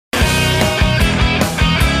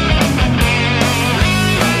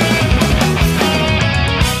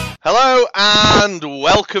Hello and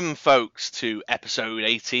welcome, folks, to episode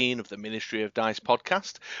 18 of the Ministry of Dice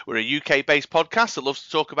podcast. We're a UK-based podcast that loves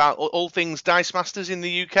to talk about all things Dice Masters in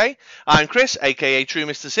the UK. I'm Chris, aka True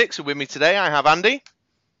Mr. Six, and with me today I have Andy,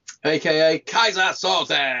 aka Kaiser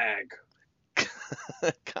Sozag.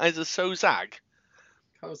 Kaiser Sozag.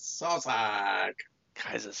 Sozag.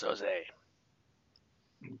 Kaiser Soze.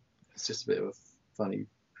 It's just a bit of a funny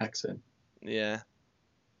accent. Yeah.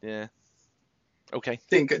 Okay.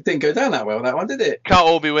 Didn't go down that well, that one, did it? Can't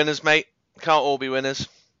all be winners, mate. Can't all be winners.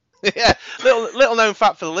 Yeah, little known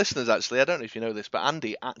fact for the listeners, actually. I don't know if you know this, but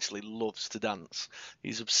Andy actually loves to dance.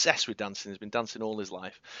 He's obsessed with dancing. He's been dancing all his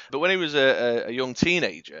life. But when he was a young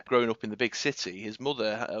teenager, growing up in the big city, his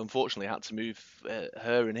mother unfortunately had to move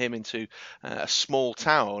her and him into a small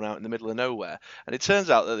town out in the middle of nowhere. And it turns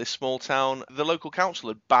out that this small town, the local council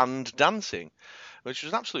had banned dancing, which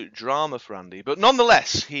was an absolute drama for Andy. But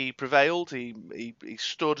nonetheless, he prevailed. He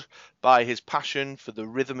stood by his passion for the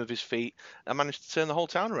rhythm of his feet and managed to turn the whole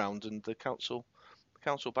town around. And the council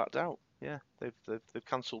backed out. Yeah, they've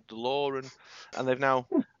cancelled the law and they've now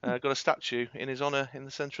got a statue in his honour in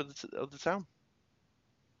the centre of the town.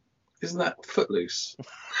 Isn't that Footloose?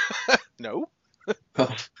 No.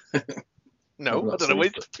 Oh. No, I don't know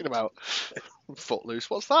what you're talking about.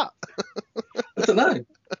 Footloose, what's that? I don't know.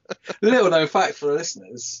 Little known fact for the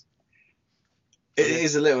listeners. It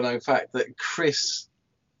is a little known fact that Chris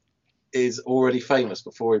is already famous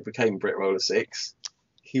before he became BR6.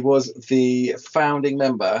 He was the founding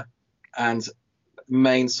member and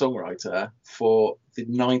main songwriter for the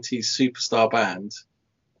 90s superstar band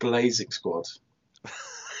Blazing Squad.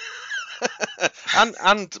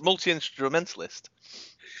 and multi-instrumentalist.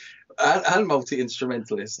 And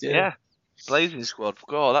multi-instrumentalist, yeah. Yeah. Blazing Squad.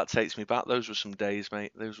 God, that takes me back. Those were some days,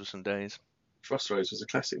 mate. Those were some days. Crossroads was a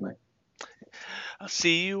classic, mate. I'll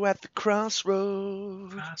see you at the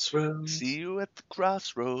crossroads. Crossroads. See you at the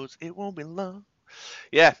crossroads. It won't be long.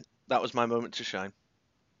 Yeah, that was my moment to shine.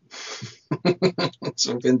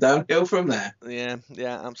 So I've been downhill from there. Yeah,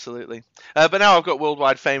 absolutely. But now I've got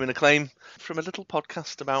worldwide fame and acclaim from a little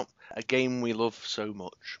podcast about a game we love so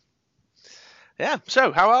much. Yeah,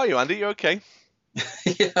 so how are you, Andy? You okay?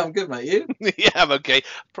 Yeah, I'm good, mate. You? Yeah, I'm okay.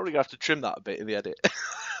 Probably going to have to trim that a bit in the edit.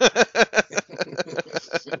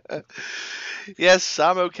 Yes,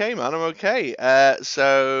 I'm okay, man. I'm okay.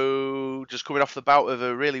 So, just coming off the bout of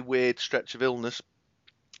a really weird stretch of illness.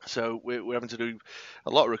 So, we're having to do a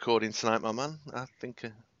lot of recording tonight, my man. I think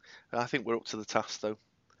we're up to the task, though.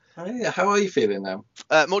 Oh, yeah. How are you feeling now?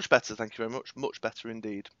 Much better, thank you very much. Much better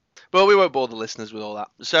indeed. But we won't bore the listeners with all that.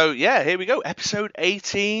 So, yeah, here we go. Episode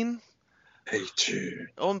 18. 18.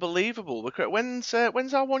 Unbelievable. When's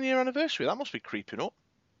our 1 year anniversary? That must be creeping up.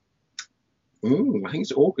 Ooh, I think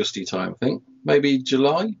it's Augusty time, I think. Maybe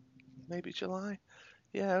July? Maybe July?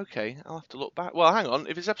 Yeah, okay. I'll have to look back. Well, hang on.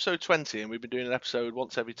 If it's episode 20 and we've been doing an episode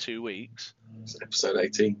once every 2 weeks... It's episode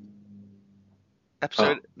 18.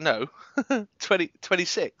 No.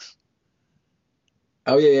 26.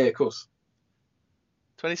 Oh, yeah, of course.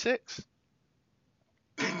 26?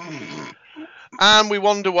 And we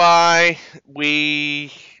wonder why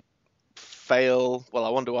we fail. Well, I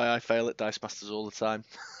wonder why I fail at Dice Masters all the time.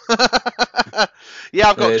 Yeah,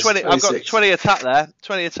 I've got 20. 26. I've got 20 attack there.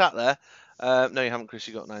 20 attack there. No, you haven't, Chris.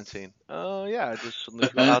 You got 19. Oh, yeah. I just suddenly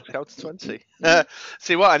got hard to count to 20.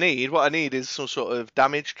 See, what I need is some sort of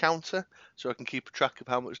damage counter, so I can keep a track of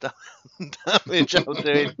how much damage I'm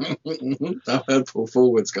doing. I've heard Paul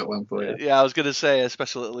Forward's got one for you. Yeah, I was going to say a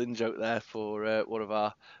special little in-joke there for one of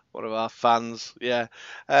our fans. Yeah.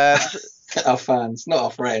 Our fans, not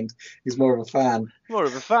our friend. He's more of a fan. More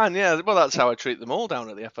of a fan, yeah. Well, that's how I treat them all down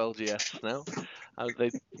at the FLGS now.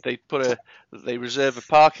 They reserve a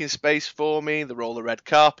parking space for me. They roll the red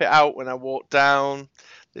carpet out when I walk down.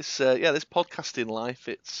 This podcasting life,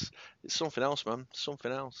 it's something else, man.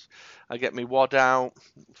 Something else. I get my wad out,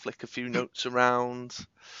 flick a few notes around.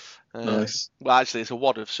 Nice. Well, actually, it's a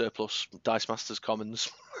wad of surplus Dice Masters commons.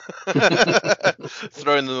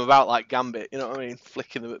 Throwing them about like Gambit, you know what I mean?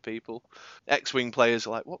 Flicking them at people. X-Wing players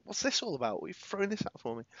are like, what's this all about? What are you throwing this out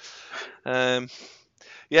for me?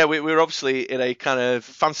 Yeah, we're obviously in a kind of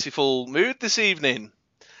fanciful mood this evening.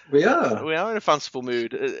 We are. We are in a fanciful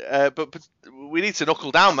mood. But we need to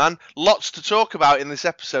knuckle down, man. Lots to talk about in this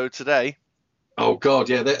episode today. Oh, God,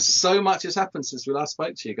 yeah. There's so much has happened since we last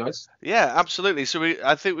spoke to you guys. Yeah, absolutely. So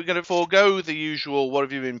I think we're going to forego the usual what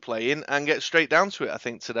have you been playing and get straight down to it, I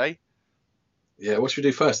think, today. Yeah, what should we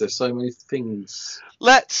do first? There's so many things.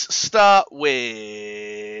 Let's start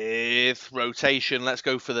with rotation. Let's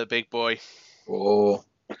go for the big boy. Oh,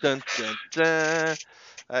 Dun, dun, dun.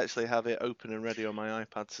 I actually have it open and ready on my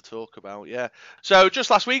iPad to talk about, yeah. So just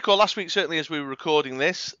last week, or last week certainly as we were recording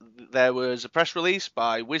this, there was a press release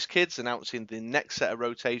by WizKids announcing the next set of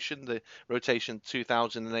rotation, the rotation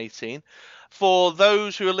 2018. For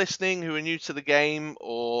those who are listening who are new to the game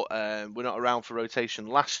or were not around for rotation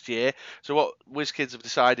last year, so what WizKids have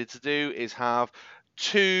decided to do is have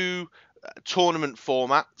two tournament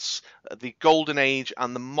formats, the Golden Age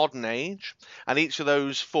and the Modern Age, and each of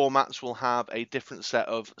those formats will have a different set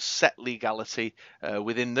of set legality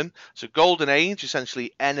within them. So Golden Age,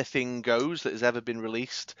 essentially anything goes that has ever been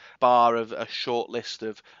released, bar of a short list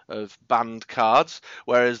of banned cards,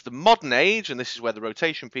 whereas the Modern Age, and this is where the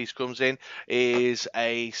rotation piece comes in, is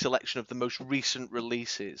a selection of the most recent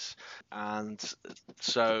releases. And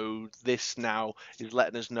so this now is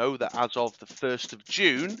letting us know that as of the 1st of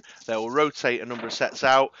June, they will rotate a number of sets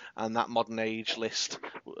out, and that Modern Age list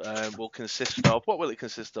will consist of, what will it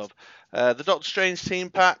consist of? The Doctor Strange team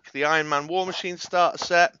pack, the Iron Man War Machine starter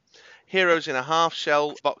set, Heroes in a Half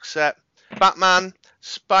Shell box set, Batman,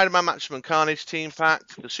 Spider-Man Maximum Carnage team pack,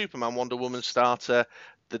 the Superman Wonder Woman starter,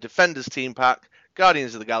 the Defenders team pack,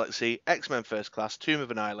 Guardians of the Galaxy, X-Men First Class, Tomb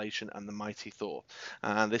of Annihilation, and the Mighty Thor.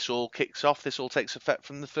 And this all kicks off, this all takes effect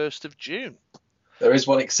from the 1st of June. There is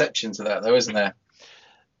one exception to that, though, isn't there?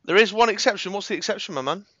 There is one exception. What's the exception, my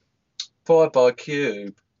man? Bye-bye,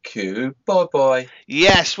 Cube. Cube, bye-bye.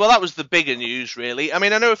 Yes, well, that was the bigger news, really. I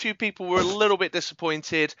mean, I know a few people were a little bit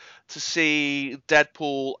disappointed to see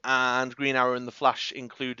Deadpool and Green Arrow and the Flash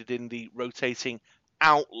included in the rotating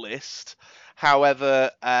out list. However,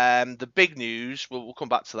 the big news, we'll come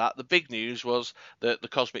back to that, the big news was that the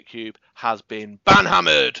Cosmic Cube has been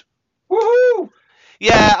banhammered. Woohoo!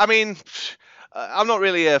 Yeah, I mean, I'm not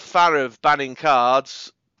really a fan of banning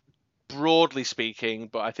cards, broadly speaking,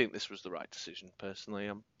 but I think this was the right decision. Personally,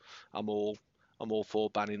 I'm all for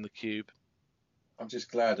banning the cube. I'm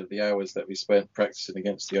just glad of the hours that we spent practicing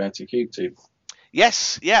against the anti-cube team.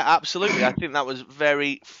 Yes, yeah, absolutely. I think that was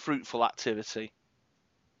very fruitful activity.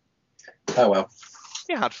 Oh well.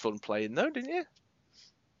 You had fun playing though, didn't you?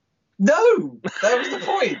 No, that was the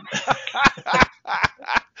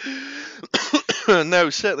point. No,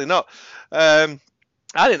 certainly not. I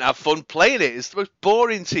didn't have fun playing it. It's the most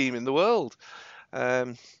boring team in the world.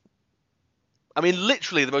 I mean,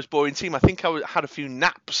 literally the most boring team. I think I had a few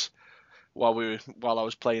naps while I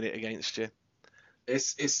was playing it against you.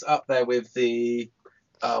 It's up there with the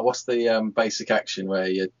what's the basic action where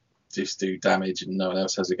you just do damage and no one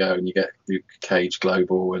else has a go and you get the Cage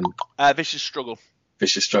Global and Vicious Struggle.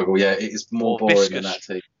 Vicious Struggle, yeah, it is more boring than that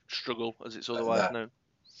team. Struggle, as it's otherwise known.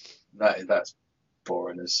 That's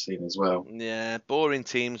boring as seen as well. Yeah, boring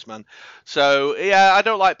teams, man. So yeah, I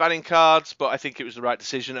don't like banning cards, but I think it was the right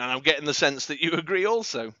decision, and I'm getting the sense that you agree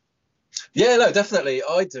also. Yeah, no, definitely.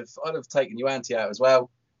 I'd have taken Yuanti out as well,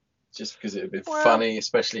 just because it would be funny,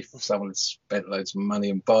 especially if someone had spent loads of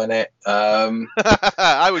money on buying it.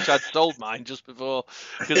 I wish I'd sold mine just before,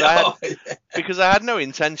 because I had no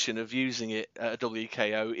intention of using it at a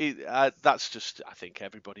WKO. That's just, I think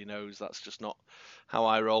everybody knows that's just not how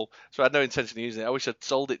I roll. So I had no intention of using it. I wish I'd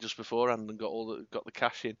sold it just beforehand and got the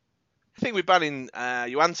cash in. The thing with banning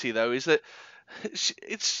Yuanti though is that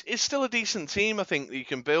it's still a decent team. I think that you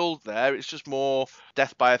can build there. It's just more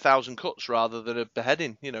death by 1,000 cuts rather than a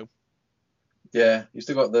beheading, you know. Yeah, you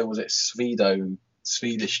still got the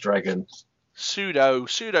Swedish dragon. Pseudo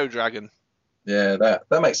dragon. Yeah,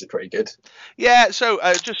 that makes it pretty good. Yeah, so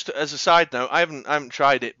just as a side note, I haven't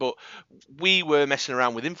tried it, but we were messing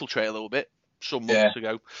around with Infiltrate a little bit some months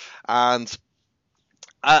ago, and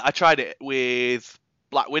I tried it with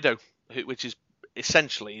Black Widow, which is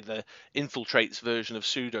essentially the Infiltrate's version of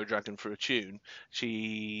Pseudo Dragon for a tune.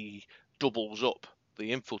 She doubles up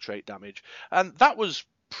the Infiltrate damage, and that was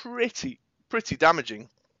pretty damaging.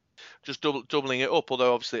 Just doubling it up,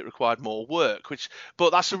 although obviously it required more work.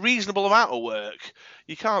 But that's a reasonable amount of work.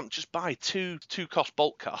 You can't just buy two cost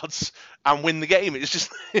bulk cards and win the game. It's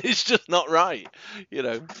just not right, you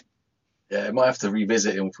know. Yeah, it might have to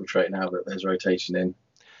revisit Infiltrate now that there's rotation in.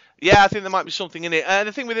 Yeah, I think there might be something in it.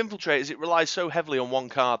 The thing with Infiltrate is it relies so heavily on one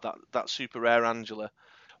card, that super rare Angela.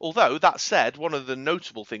 Although, that said, one of the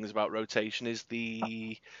notable things about rotation is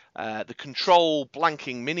the control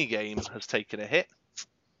blanking minigame has taken a hit.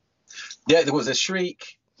 Yeah, there was a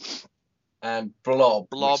Shriek and Blob,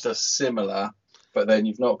 which are similar, but then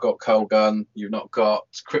you've not got Coal Gun, you've not got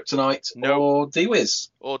Kryptonite or D-Wiz.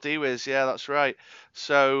 Or D-Wiz, yeah, that's right.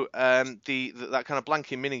 So that kind of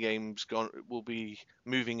blanking minigame's will be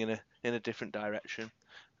moving in a different direction,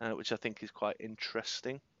 which I think is quite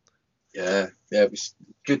interesting. Yeah, it'd be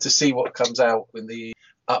good to see what comes out in the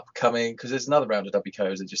upcoming, because there's another round of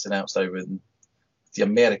WKOs that just announced over in the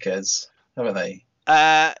Americas, haven't they?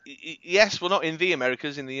 Yes, well, not in the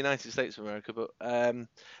Americas, in the United States of America, but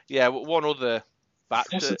yeah, one other batch.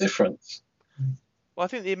 What's the difference? Well, I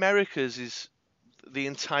think the Americas is the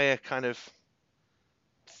entire kind of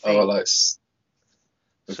Oh, thing. like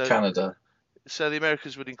with Canada. So the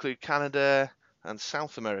Americas would include Canada and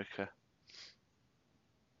South America.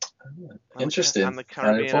 Oh, interesting. And the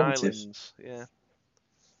Caribbean informative. islands. Yeah.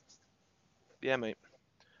 Yeah, mate.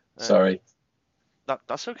 Sorry.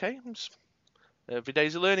 That's okay. Every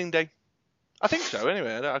day's a learning day. I think so,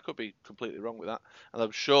 anyway. I could be completely wrong with that. And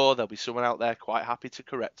I'm sure there'll be someone out there quite happy to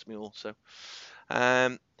correct me also.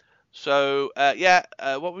 What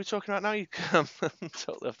were we talking about now? You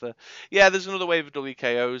totally off there. Yeah, there's another wave of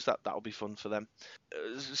WKOs. That'll be fun for them.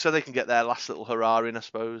 So they can get their last little hurrah in, I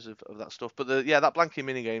suppose, of that stuff. But that Blanky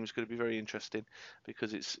minigame is going to be very interesting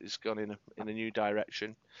because it's gone in a new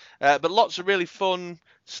direction. But lots of really fun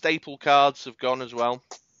staple cards have gone as well.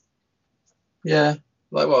 Yeah,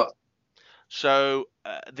 like what? So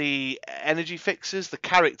the energy fixes, the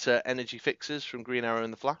character energy fixes from Green Arrow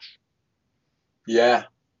and the Flash. Yeah.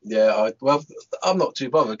 I'm not too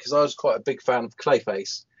bothered because I was quite a big fan of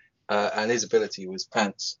Clayface, and his ability was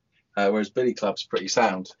pants. Whereas Billy Club's pretty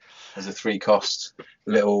sound as a 3-cost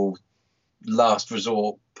little last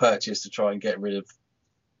resort purchase to try and get rid of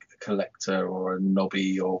a collector or a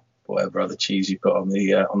nobby or whatever other cheese you've got on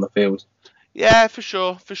the field. Yeah, for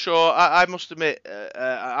sure. I must admit,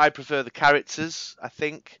 I prefer the characters, I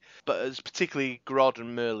think, but as particularly Grodd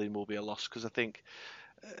and Merlin will be a loss because I think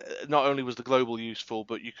not only was the global useful,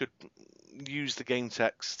 but you could use the game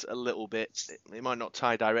text a little bit. It might not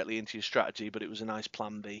tie directly into your strategy, but it was a nice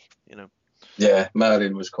plan B, you know. Yeah,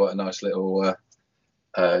 Merlin was quite a nice little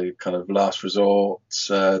kind of last resort,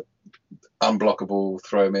 unblockable,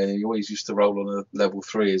 throw him in. He always used to roll on a level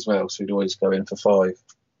 3 as well, so he'd always go in for 5.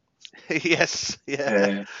 Yes,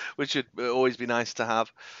 yeah, which would always be nice to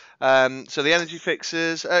have. So the energy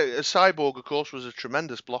fixes. Cyborg, of course, was a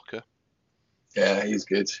tremendous blocker. Yeah, he's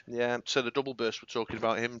good. Yeah, so the double burst, we're talking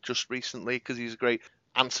about him just recently because he's a great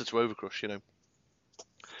answer to Overcrush, you know.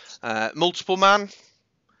 Multiple man,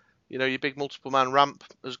 you know, your big multiple man ramp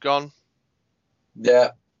has gone.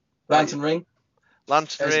 Yeah, Lantern Ring.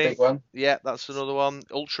 Lantern Ring. That's a big one. Yeah, that's another one.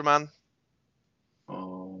 Ultraman.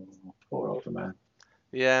 Oh, poor Ultraman.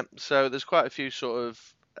 Yeah, so there's quite a few sort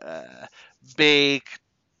of big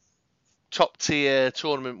top tier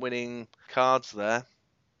tournament winning cards there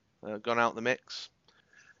gone out the mix.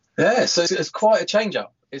 Yeah, so it's quite a change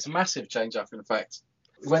up. It's a massive change up, in fact.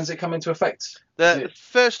 When's it come into effect? The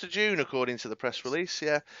 1st of June, according to the press release.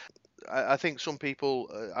 Yeah, I think some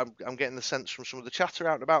people, I'm getting the sense from some of the chatter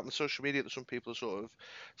out and about on the social media that some people are sort of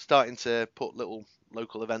starting to put little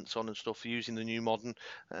local events on and stuff using the new modern.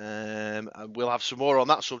 And we'll have some more on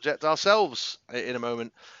that subject ourselves in a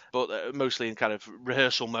moment, but mostly in kind of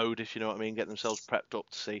rehearsal mode, if you know what I mean, getting themselves prepped up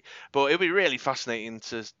to see. But it'll be really fascinating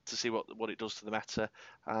to see what it does to the meta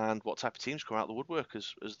and what type of teams come out of the woodwork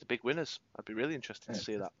as the big winners. I'd be really interested to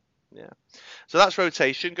see that. Yeah. So that's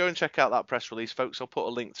rotation. Go and check out that press release, folks. I'll put a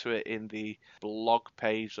link to it in the blog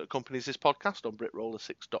page that accompanies this podcast on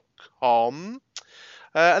BritRoller6.com.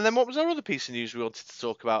 And then what was our other piece of news we wanted to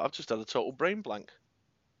talk about? I've just had a total brain blank.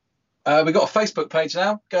 We've got a Facebook page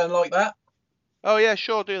now. Go and like that. Oh, yeah,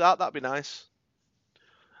 sure, do that. That'd be nice.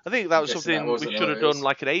 I think that was something we should have done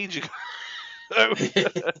like an age ago.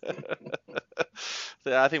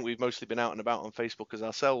 I think we've mostly been out and about on Facebook as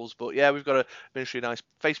ourselves, but yeah, we've got a ministry nice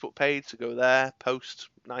Facebook page to go there, post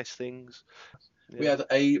nice things. Yeah. We had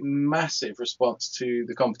a massive response to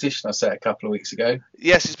the competition I set a couple of weeks ago.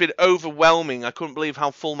 Yes, it's been overwhelming. I couldn't believe how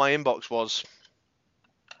full my inbox was.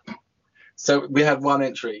 So we had one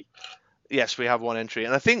entry. Yes, we have one entry,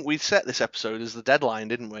 and I think we set this episode as the deadline,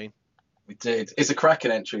 didn't we? We did. It's a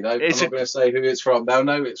cracking entry, though. I'm not going to say who it's from. They'll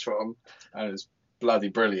know it's from, and it's bloody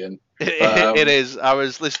brilliant. It is. I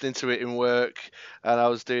was listening to it in work, and I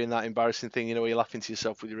was doing that embarrassing thing, you know, where you're laughing to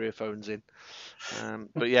yourself with your earphones in.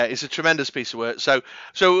 But yeah, it's a tremendous piece of work. So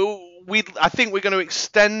I think we're going to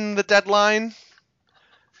extend the deadline.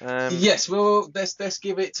 Yes, well, let's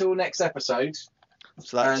give it till next episode.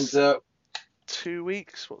 So that's 2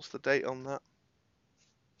 weeks. What's the date on that?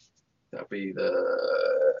 That'll be the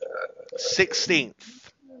 16th.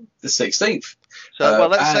 The 16th. So well,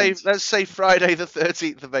 let's say Friday the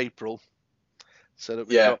 13th of April. So that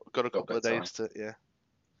we've got a couple of days to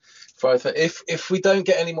Friday. If we don't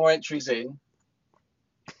get any more entries in,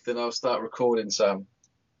 then I'll start recording some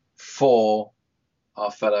for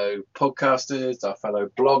our fellow podcasters, our fellow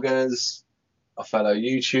bloggers, our fellow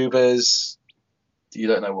YouTubers. You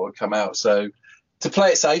don't know what will come out. So To play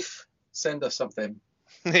it safe, send us something.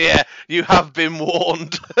 Yeah, you have been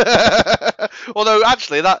warned. Although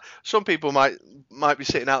actually, that some people might be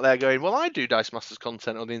sitting out there going, "Well, I do Dice Masters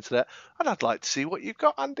content on the internet, and I'd like to see what you've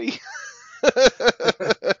got, Andy."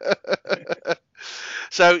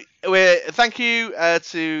 So, thank you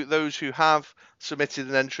to those who have submitted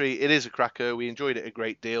an entry. It is a cracker. We enjoyed it a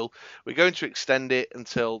great deal. We're going to extend it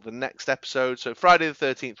until the next episode. So Friday the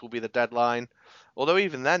 13th will be the deadline. Although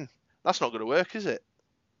even then, that's not going to work, is it?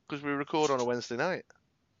 Because we record on a Wednesday night.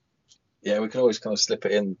 Yeah, we can always kind of slip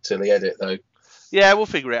it in to the edit, though. Yeah, we'll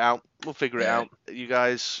figure it out. It out. You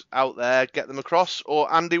guys out there, get them across,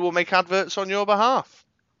 or Andy will make adverts on your behalf.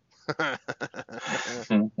 I've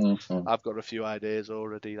got a few ideas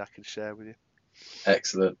already I can share with you.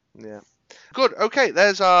 Excellent. Yeah. Good. Okay,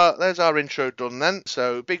 there's our intro done then.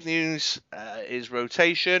 So big news is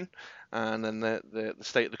rotation, and then the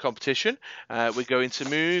state of the competition. We're going to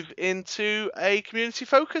move into a community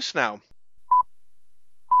focus now.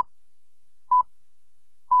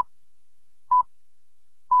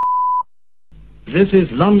 This is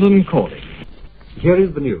London calling. Here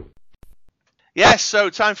is the news. Yes, so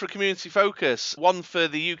time for a community focus. One for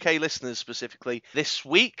the UK listeners specifically this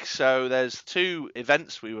week. So there's 2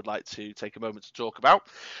 events we would like to take a moment to talk about.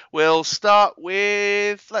 Let's start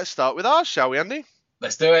with ours, shall we, Andy?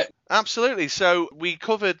 Let's do it. Absolutely. So we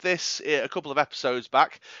covered this a couple of episodes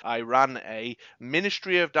back. I ran a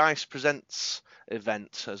Ministry of Dice Presents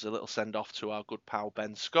event as a little send-off to our good pal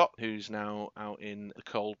Ben Scott, who's now out in the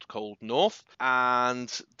cold north,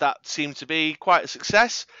 and that seemed to be quite a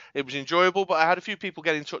success. It was enjoyable, but I had a few people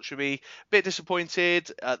get in touch with me, a bit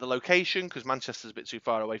disappointed at the location because Manchester's a bit too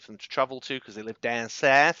far away for them to travel to because they live down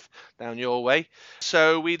south, down your way.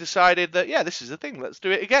 So we decided that, yeah, this is the thing, let's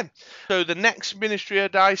do it again. So the next Ministry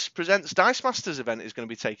of Dice Presents Dice Masters event is going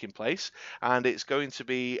to be taking place, and it's going to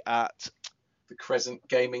be at the Crescent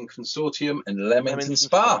Gaming Consortium in Leamington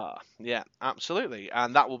Spa. Yeah, absolutely.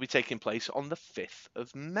 And that will be taking place on the 5th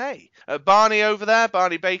of May. Barney over there,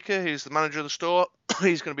 Barney Baker, who's the manager of the store,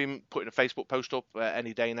 he's going to be putting a Facebook post up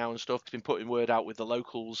any day now and stuff. He's been putting word out with the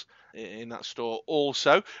locals in that store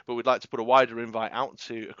also, but we'd like to put a wider invite out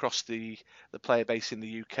to across the player base in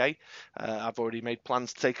the UK. I've already made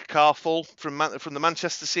plans to take a car full from the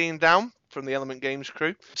Manchester scene down from the Element Games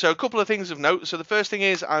crew. So a couple of things of note. So the first thing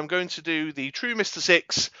is I'm going to do the True Mr.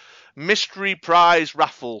 6 mystery prize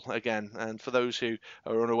raffle again. And for those who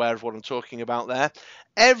are unaware of what I'm talking about there,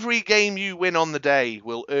 every game you win on the day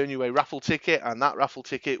will earn you a raffle ticket, and that raffle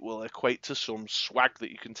ticket will equate to some swag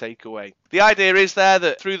that you can take away. The idea is there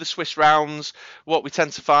that through the Swiss rounds, what we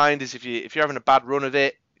tend to find is if you're having a bad run of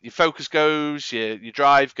it, your focus goes, your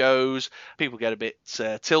drive goes, people get a bit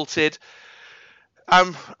tilted.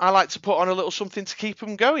 I like to put on a little something to keep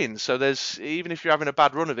them going. So there's, even if you're having a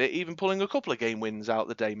bad run of it, even pulling a couple of game wins out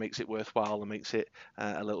the day makes it worthwhile and makes it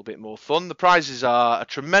a little bit more fun. The prizes are a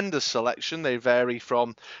tremendous selection. They vary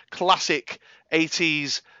from classic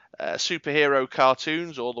 80s superhero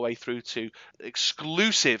cartoons all the way through to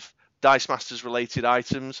exclusive Dice Masters related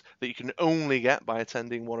items that you can only get by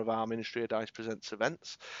attending one of our Ministry of Dice Presents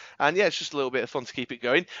events. And yeah, it's just a little bit of fun to keep it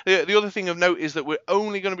going. The other thing of note is that we're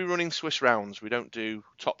only going to be running Swiss rounds. We don't do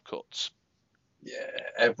top cuts. Yeah,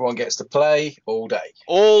 everyone gets to play all day.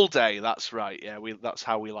 All day, that's right. Yeah, that's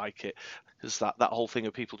how we like it. Because that whole thing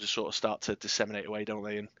of people just sort of start to disseminate away, don't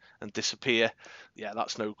they, and disappear. Yeah,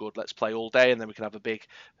 that's no good. Let's play all day, and then we can have a big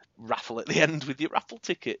raffle at the end with your raffle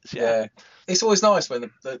tickets. Yeah. It's always nice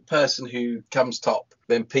when the person who comes top,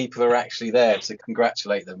 then people are actually there to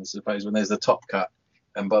congratulate them. I suppose when there's the top cut,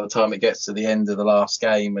 and by the time it gets to the end of the last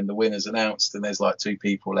game and the winner's announced, and there's like 2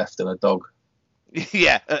 people left and a dog.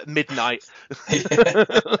 Yeah, at midnight.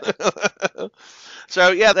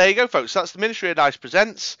 So, yeah, there you go, folks. That's the Ministry of Dice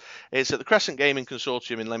Presents. It's at the Crescent Gaming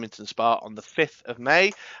Consortium in Leamington Spa on the 5th of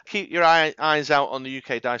May. Keep your eyes out on the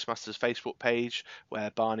UK Dice Masters Facebook page, where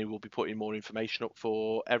Barney will be putting more information up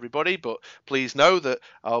for everybody. But please know that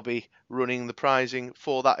I'll be running the prizing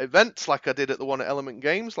for that event, like I did at the one at Element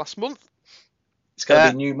Games last month. It's going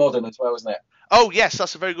to be new modern as well, isn't it? Oh, yes,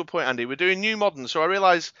 that's a very good point, Andy. We're doing new modern, so I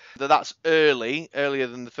realise that that's earlier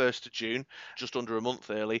than the 1st of June, just under a month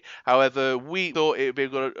early. However, we thought it would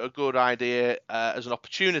be a good idea as an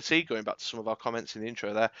opportunity, going back to some of our comments in the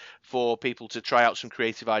intro there, for people to try out some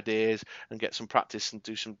creative ideas and get some practice and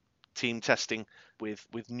do some team testing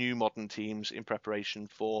with new modern teams in preparation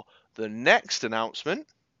for the next announcement.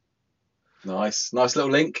 Nice little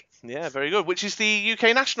link. Yeah, very good. Which is the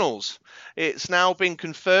UK Nationals. It's now been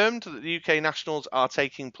confirmed that the UK Nationals are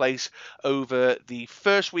taking place over the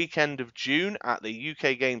first weekend of June at the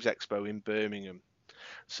UK Games Expo in Birmingham.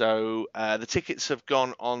 So the tickets have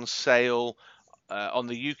gone on sale on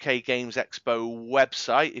the UK Games Expo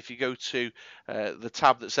website. If you go to the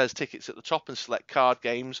tab that says tickets at the top and select card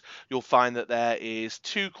games, you'll find that there is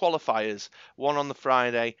 2 qualifiers, one on the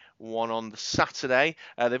Friday, one on the Saturday.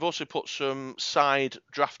 They've also put some side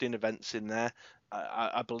drafting events in there.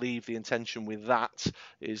 I believe the intention with that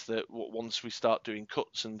is that once we start doing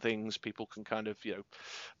cuts and things, people can kind of,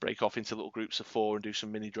 break off into little groups of 4 and do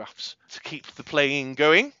some mini drafts to keep the playing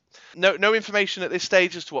going. No information at this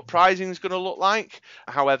stage as to what prizing is going to look like.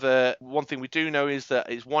 However, one thing we do know is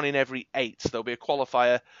that it's 1 in every 8. There'll be a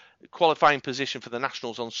qualifying position for the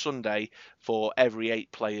Nationals on Sunday for every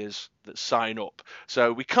 8 players that sign up.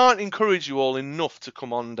 So we can't encourage you all enough to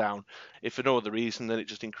come on down. If for no other reason, then it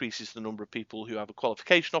just increases the number of people who have a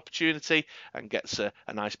qualification opportunity and gets a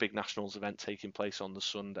nice big Nationals event taking place on the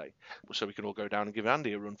Sunday. So we can all go down and give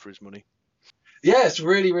Andy a run for his money. Yeah, it's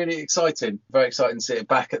really, really exciting. Very exciting to see it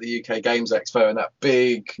back at the UK Games Expo in that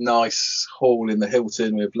big, nice hall in the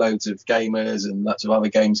Hilton with loads of gamers and lots of other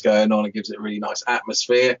games going on. It gives it a really nice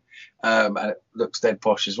atmosphere, and it looks dead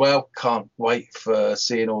posh as well. Can't wait for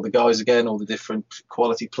seeing all the guys again, all the different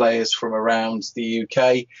quality players from around the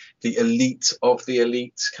UK, the elite of the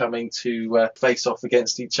elite coming to face off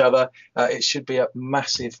against each other. It should be a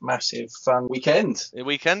massive, massive fun weekend. The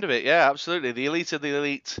weekend of it, yeah, absolutely. The elite of the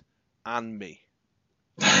elite and me.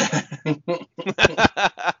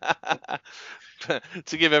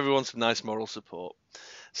 To give everyone some nice moral support.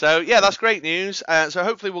 So yeah, that's great news. So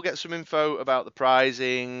hopefully we'll get some info about the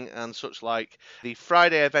prizing and such like. The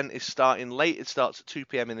Friday event is starting late. It starts at 2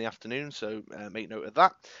 p.m. in the afternoon, so make note of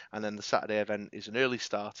that. And then the Saturday event is an early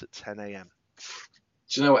start at 10 a.m.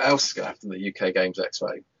 Do you know what else is going to happen at the UK Games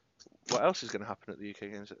Expo? What else is going to happen at the UK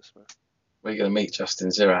Games Expo? We're going to meet Justin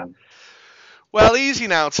Ziran. Well, easy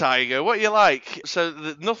now, Tiger. What you like?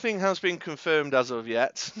 So nothing has been confirmed as of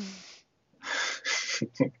yet.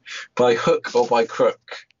 By hook or by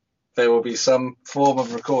crook, there will be some form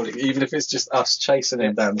of recording, even if it's just us chasing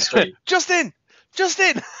him down the street. Justin,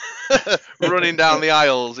 running down the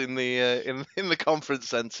aisles in the conference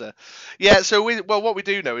centre. Yeah. So what we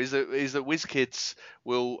do know is that WizKids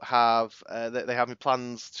will have they have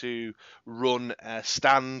plans to run a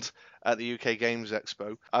stand at the UK Games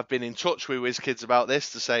Expo. I've been in touch with WizKids about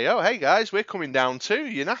this to say, oh, hey guys, we're coming down too.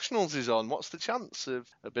 Your Nationals is on. What's the chance of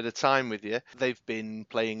a bit of time with you? They've been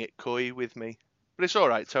playing it coy with me. But it's all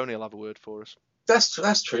right. Tony will have a word for us. That's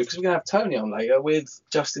true, because we're going to have Tony on later with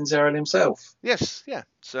Justin Ziran himself. Yes, yeah.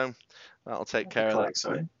 So that'll take care of that.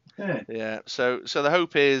 Exciting. Yeah. So the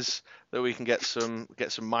hope is that we can get some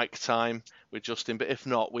mic time with Justin, but if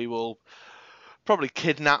not, we will probably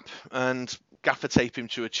kidnap and gaffer tape him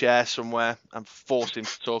to a chair somewhere and force him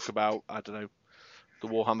to talk about, I don't know, the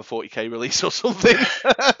Warhammer 40k release or something.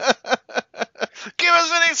 Give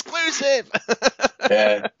us an exclusive.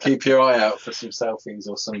 Yeah, keep your eye out for some selfies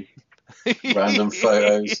or some random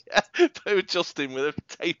photos. Yeah. Justin with a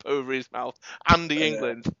tape over his mouth. Andy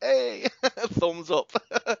England. Hey, thumbs up.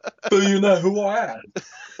 Do you know who I am?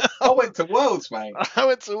 I went to Worlds, mate. I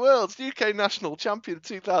went to Worlds, UK National Champion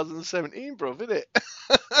 2017, bruv, isn't it?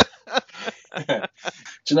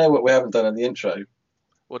 Do you know what we haven't done in the intro?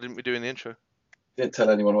 What didn't we do in the intro? Didn't tell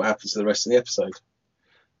anyone what happens to the rest of the episode.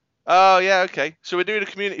 Oh, yeah, okay. So we're doing a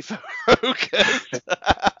community focus.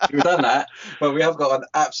 We've done that, but we have got an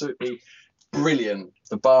absolutely brilliant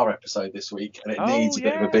The Bar episode this week, and it needs a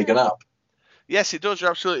bit of a bigging up. Yes, it does.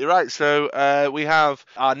 You're absolutely right. So we have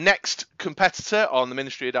our next competitor on the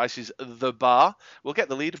Ministry of Dice's The Bar. We'll get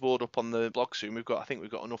the leaderboard up on the blog soon. I think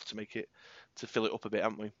we've got enough to fill it up a bit,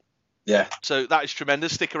 haven't we? Yeah. So that is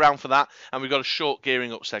tremendous. Stick around for that. And we've got a short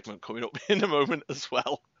gearing up segment coming up in a moment as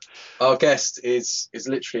well. Our guest is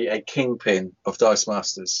literally a kingpin of Dice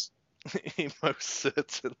Masters. He most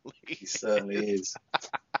certainly. He certainly is.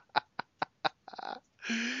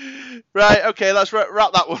 Right, okay, let's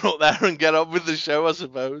wrap that one up there and get on with the show, I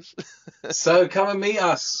suppose. So come and meet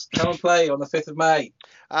us. Come and play on the 5th of May.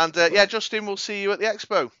 And Justin, we'll see you at the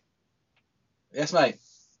expo. Yes, mate.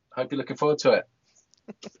 Hope you're looking forward to it.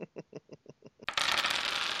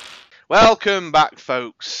 Welcome back,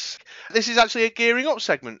 folks. This is actually a gearing up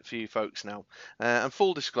segment for you folks now. And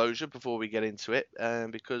full disclosure before we get into it,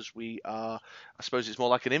 because we are, I suppose it's more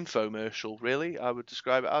like an infomercial, really, I would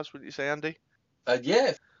describe it as, wouldn't you say, Andy?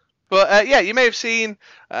 Yeah. But you may have seen,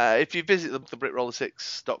 if you visit the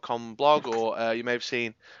BritRoller6.com blog, or you may have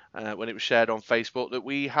seen when it was shared on Facebook, that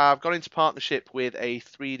we have gone into partnership with a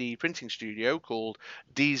 3D printing studio called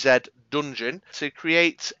DZ Dungeon to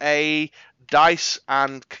create a dice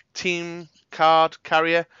and team card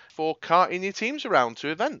carrier for carting your teams around to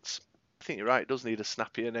events. I think you're right, it does need a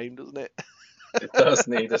snappier name, doesn't it? It does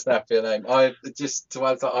need a snappier name. I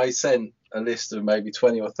sent a list of maybe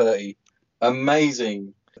 20 or 30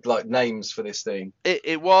 amazing like names for this thing.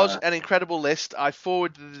 It was an incredible list. I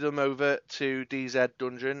forwarded them over to DZ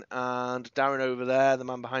Dungeon, and Darren over there, the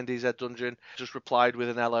man behind DZ Dungeon, just replied with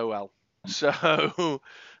an LOL. So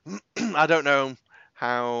I don't know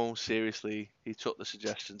how seriously he took the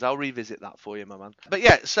suggestions. I'll revisit that for you, my man. But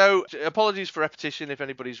yeah, so apologies for repetition if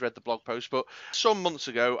anybody's read the blog post, but some months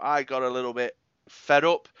ago I got a little bit fed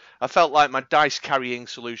up. I felt like my dice carrying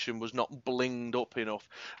solution was not blinged up enough.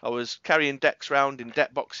 I was carrying decks around in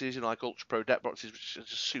deck boxes, like Ultra Pro deck boxes, which are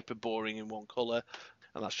just super boring in one colour.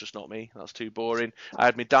 And that's just not me. That's too boring. I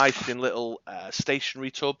had my dice in little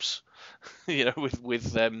stationary tubs,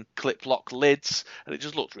 with clip lock lids, and it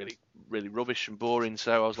just looked really, really rubbish and boring.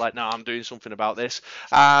 So I was like, no, I'm doing something about this.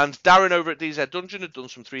 And Darren over at DZ Dungeon had done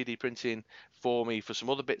some 3D printing for me for some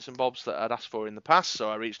other bits and bobs that I'd asked for in the past. So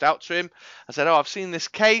I reached out to him. I said, I've seen this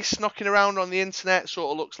case knocking around on the internet.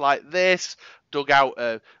 Sort of looks like this. Dug out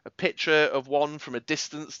a picture of one from a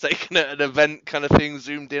distance taken at an event kind of thing,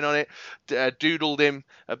 zoomed in on it, doodled him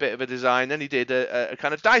a bit of a design, and he did a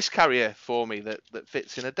kind of dice carrier for me that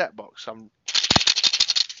fits in a deck box.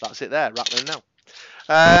 That's it there, rattling now.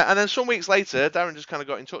 And then some weeks later, Darren just kind of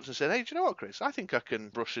got in touch and said, hey, do you know what, Chris? I think I can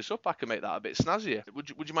brush this up. I can make that a bit snazzier.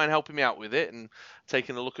 Would you mind helping me out with it and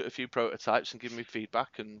taking a look at a few prototypes and giving me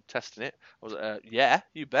feedback and testing it? I was like, yeah,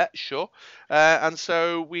 you bet, sure. And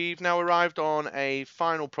so we've now arrived on a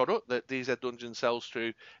final product that DZ Dungeon sells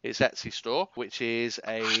through its Etsy store, which is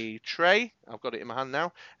a tray. I've got it in my hand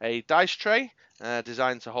now. A dice tray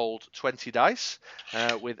designed to hold 20 dice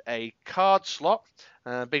with a card slot.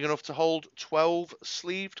 Big enough to hold 12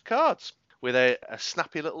 sleeved cards with a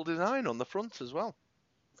snappy little design on the front as well.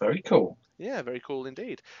 Very cool. Yeah, very cool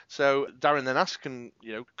indeed. So Darren then asked, can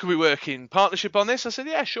we work in partnership on this? I said,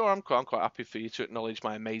 yeah, sure. I'm quite happy for you to acknowledge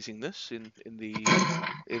my amazingness in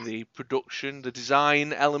the production, the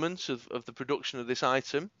design elements of the production of this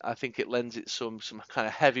item. I think it lends it some kind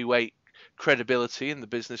of heavyweight credibility in the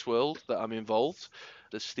business world that I'm involved.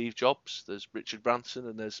 There's Steve Jobs, there's Richard Branson,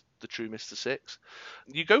 and there's the true Mr. Six.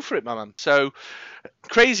 You go for it, my man. So,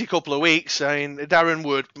 crazy couple of weeks. I mean, Darren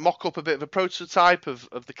would mock up a bit of a prototype of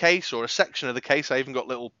the case or a section of the case. I even got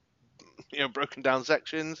little, broken down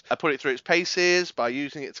sections. I put it through its paces by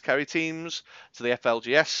using it to carry teams to the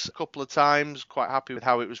FLGS a couple of times. Quite happy with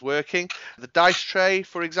how it was working. The dice tray,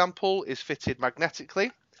 for example, is fitted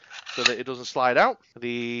magnetically so that it doesn't slide out.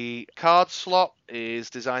 The card slot is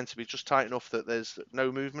designed to be just tight enough that there's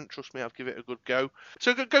no movement. Trust me, I'll give it a good go.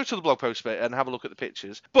 So go to the blog post bit and have a look at the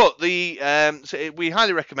pictures. But we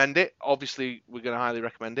highly recommend it. Obviously, we're going to highly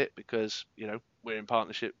recommend it because, we're in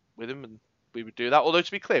partnership with him and we would do that. Although,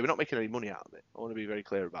 to be clear, we're not making any money out of it. I want to be very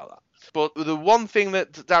clear about that. But the one thing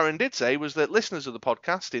that Darren did say was that listeners of the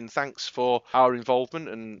podcast, in thanks for our involvement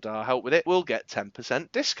and our help with it, will get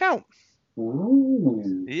 10% discount.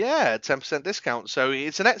 Ooh. Yeah, 10% discount. So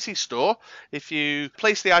it's an Etsy store. If you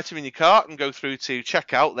place the item in your cart and go through to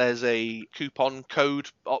checkout, there's a coupon code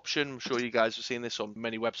option. I'm sure you guys have seen this on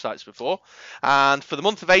many websites before. And for the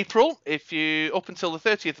month of April, up until the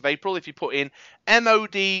 30th of April, if you put in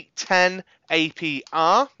MOD10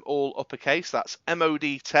 APR, all uppercase, that's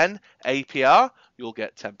MOD10 APR, you'll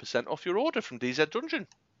get 10% off your order from DZ Dungeon.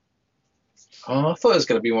 Oh, I thought it was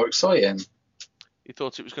going to be more exciting. You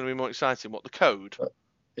thought it was going to be more exciting? What, the code?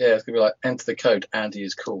 Yeah, it's going to be like, enter the code, Andy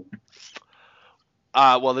is cool.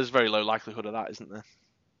 Well, there's very low likelihood of that, isn't there?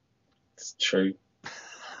 It's true.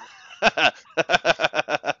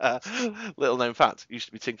 Little known fact, it used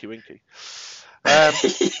to be Tinky Winky.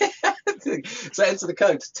 So enter the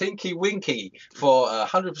code, Tinky Winky, for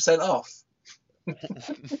 100% off.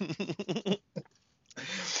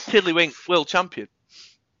 Tiddlywink world champion.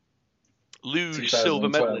 Luge silver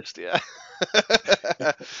medalist, yeah.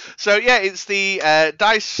 So yeah, it's the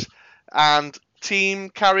dice and team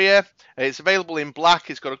carrier. It's available in black.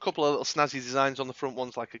 It's got a couple of little snazzy designs on the front.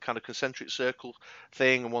 One's like a kind of concentric circle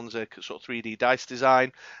thing, and one's a sort of 3D dice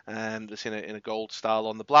design. That's in a gold style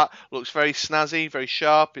on the black. Looks very snazzy, very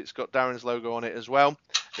sharp. It's got Darren's logo on it as well.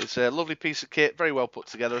 It's a lovely piece of kit, very well put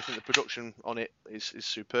together. I think the production on it is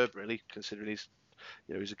superb, really, considering he's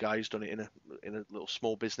a guy who's done it in a little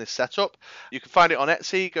small business setup. You can find it on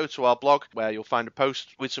Etsy. Go to our blog where you'll find a post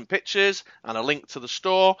with some pictures and a link to the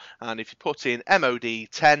store. And if you put in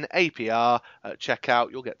MOD10 APR at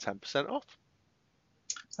checkout, you'll get 10% off.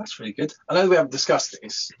 That's really good. I know we haven't discussed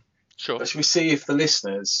this. Sure. But should we see if the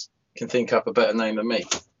listeners can think up a better name than me?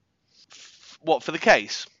 What, for the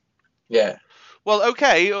case? Yeah. Well,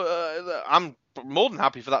 okay. I'm more than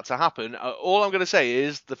happy for that to happen. All I'm going to say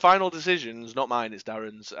is the final decision's not mine, it's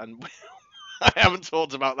Darren's, and I haven't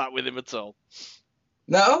talked about that with him at all.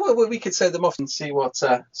 No, well, we could send them off and see what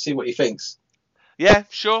he thinks. Yeah,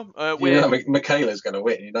 sure. Michaela's going to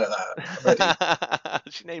win. You know that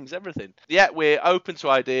already. She names everything. Yeah, we're open to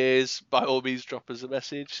ideas. By all means, drop us a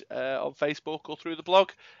message on Facebook or through the blog.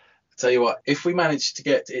 Tell you what, if we manage to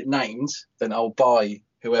get it named, then I'll buy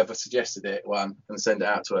whoever suggested it one and send it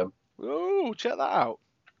out to them. Oh, check that out.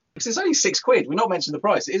 Because it's only £6. We've not mentioned the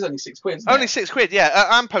price. It is only £6. Isn't Only it? £6,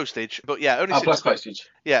 yeah, and postage. But yeah, only £6. Plus postage.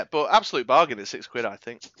 Yeah, but absolute bargain at £6, I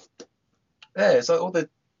think. Yeah, it's like all the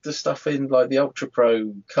stuff in like the Ultra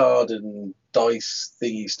Pro card and dice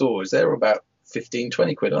thingy stores. They're about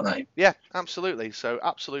 15-20 quid, aren't they? Yeah, absolutely. So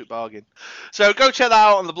absolute bargain. So go check that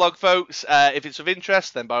out on the blog, folks. If it's of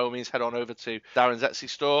interest, then by all means head on over to Darren's Etsy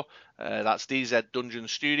store. That's DZ Dungeon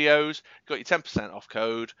Studios. Got your 10% off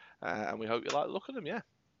code, and we hope you like the look of them. Yeah.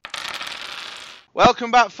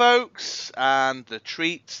 Welcome back, folks, and the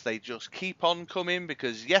treats, they just keep on coming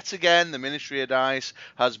because yet again the Ministry of Dice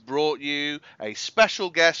has brought you a special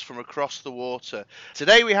guest from across the water.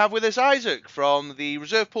 Today we have with us Isaac from the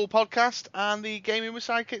Reserve Pool podcast and the Gaming with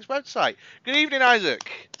Sidekicks website. Good evening,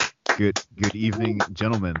 Isaac. Good evening,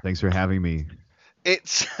 gentlemen. Thanks for having me.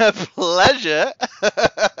 It's a pleasure.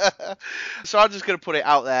 So I'm just going to put it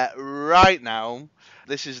out there right now.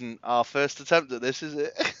 This isn't our first attempt at this, is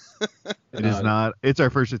it? It is not. It's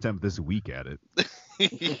our first attempt this week at it.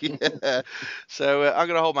 Yeah. So I'm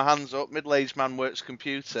going to hold my hands up. Middle-aged man works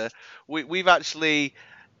computer. We've actually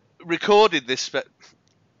recorded this.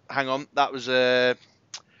 Hang on, that was a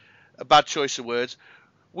bad choice of words.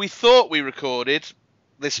 We thought we recorded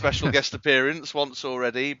this special guest appearance once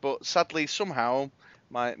already, but sadly somehow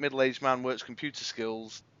my middle-aged man works computer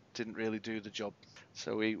skills didn't really do the job.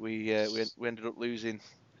 So we ended up losing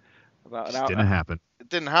about an hour. Didn't happen. It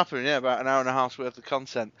didn't happen, yeah, about an hour and a half's worth of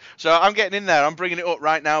content. So I'm getting in there. I'm bringing it up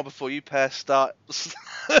right now before you pair start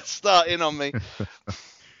in on me. Are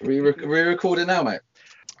we recording now, mate?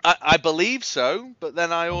 I believe so, but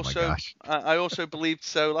then I also believed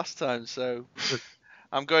so last time. So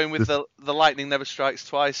I'm going with the lightning never strikes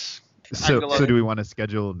twice. So do we want to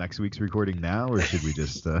schedule next week's recording now, or should we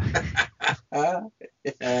just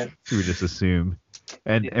assume?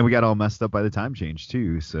 And we got all messed up by the time change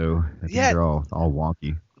too, so I think they're all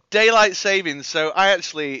wonky. Daylight savings. So I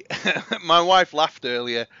actually, my wife laughed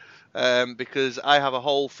earlier because I have a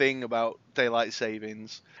whole thing about daylight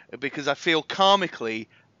savings because I feel karmically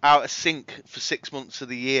out of sync for 6 months of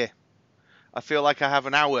the year. I feel like I have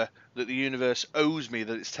an hour that the universe owes me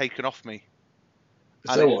that it's taken off me.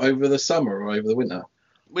 So over the summer or over the winter?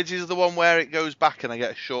 Which is the one where it goes back and I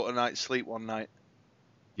get a shorter night's sleep one night.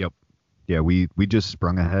 Yep. Yeah, we just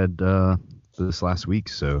sprung ahead this last week.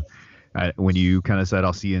 So when you kind of said,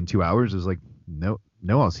 I'll see you in 2 hours, it was like, no,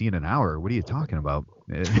 I'll see you in an hour. What are you talking about?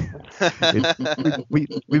 We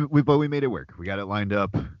made it work. We got it lined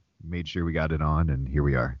up, made sure we got it on, and here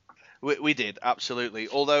we are. We did, absolutely.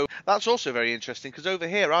 Although that's also very interesting because over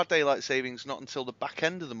here our daylight savings not until the back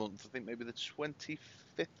end of the month. I think maybe the 25th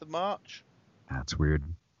of March. That's weird.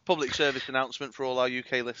 Public service announcement for all our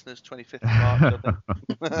UK listeners, 25th of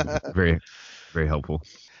March. Very, very helpful.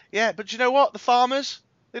 Yeah, but you know what? The farmers,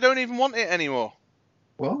 they don't even want it anymore.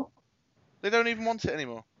 What? They don't even want it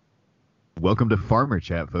anymore. Welcome to Farmer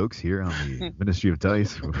Chat, folks, here on the Ministry of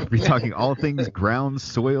Dice. We'll be talking all things ground,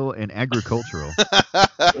 soil, and agricultural.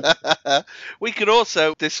 We could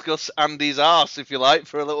also discuss Andy's arse, if you like,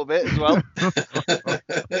 for a little bit as well.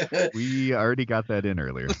 We already got that in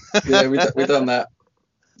earlier. Yeah, we've done that.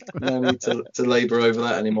 No need to labour over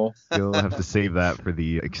that anymore. You'll have to save that for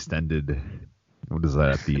the extended... What is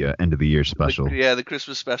that? The end of the year special. The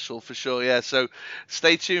Christmas special for sure. Yeah, so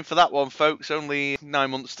stay tuned for that one, folks. Only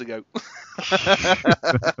 9 months to go.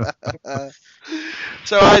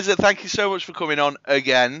 So Isaac, thank you so much for coming on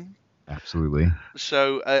again. Absolutely.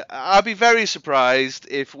 So I'd be very surprised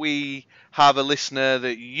if we have a listener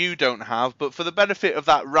that you don't have, but for the benefit of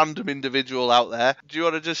that random individual out there, do you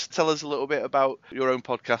want to just tell us a little bit about your own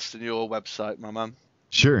podcast and your website, my man?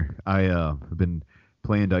 Sure. I have been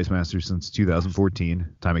playing Dice Masters since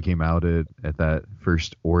 2014, time I came out at that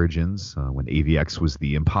first Origins, when AVX was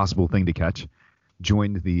the impossible thing to catch.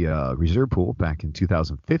 Joined the Reserve Pool back in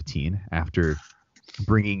 2015 after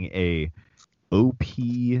bringing a OP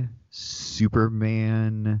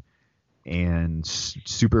Superman and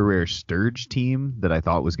super rare Sturge team that I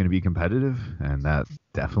thought was going to be competitive, and that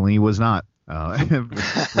definitely was not. Learned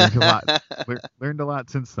a lot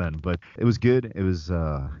since then, but it was good. It was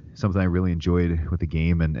something I really enjoyed with the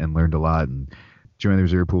game and learned a lot, and joining the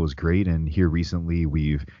Reserve Pool was great. And here recently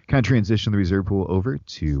we've kind of transitioned the Reserve Pool over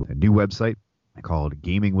to a new website called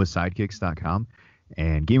gamingwithsidekicks.com,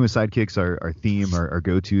 And Game with Sidekicks, our theme, our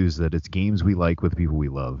go-to is that it's games we like with people we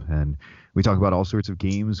love. And we talk about all sorts of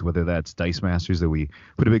games, whether that's Dice Masters that we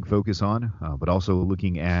put a big focus on, but also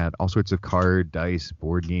looking at all sorts of card, dice,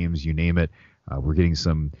 board games, you name it. We're getting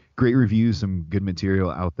some great reviews, some good material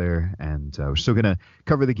out there, and we're still going to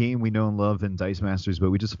cover the game we know and love in Dice Masters, but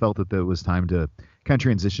we just felt that it was time to kind of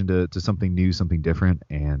transition to something new, something different,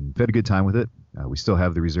 and we've had a good time with it. We still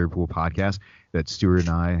have the Reserve Pool podcast that Stuart and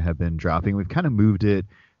I have been dropping. We've kind of moved it,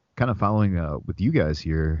 kind of following with you guys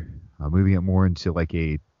here, moving it more into like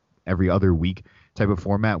a every other week type of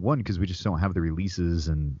format. One, because we just don't have the releases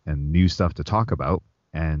and new stuff to talk about.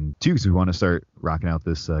 And two, because we want to start rocking out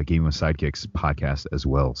this Game with Sidekicks podcast as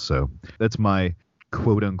well. So that's my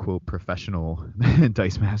quote-unquote professional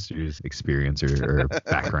Dice Masters experience or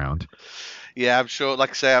background. Yeah, I'm sure. Like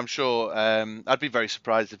I say, I'm sure. I'd be very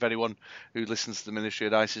surprised if anyone who listens to the Ministry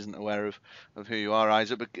of Dice isn't aware of who you are,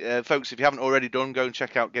 Isaac. But folks, if you haven't already done, go and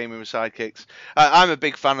check out Gaming with Sidekicks. I'm a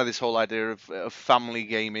big fan of this whole idea of family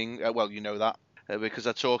gaming. Well, you know that. Because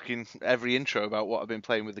I talk in every intro about what I've been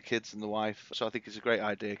playing with the kids and the wife. So I think it's a great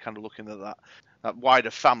idea, kind of looking at that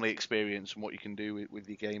wider family experience and what you can do with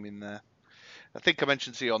your game in there. I think I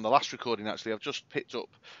mentioned to you on the last recording, actually, I've just picked up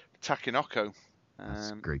Takenoko.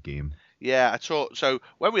 That's a great game. Yeah, so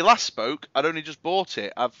when we last spoke, I'd only just bought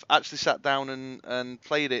it. I've actually sat down and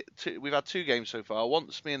played it. We've had 2 games so far.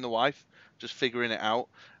 Once me and the wife, just figuring it out.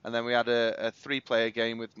 And then we had a 3-player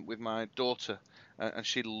game with my daughter. And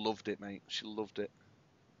she loved it, mate. She loved it.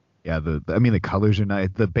 Yeah, the colors are nice.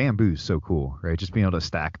 The bamboo's so cool, right? Just being able to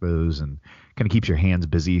stack those and kind of keeps your hands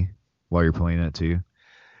busy while you're playing it too.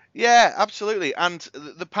 Yeah, absolutely. And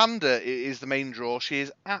the panda is the main draw. She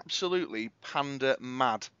is absolutely panda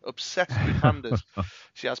mad, obsessed with pandas.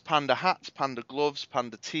 She has panda hats, panda gloves,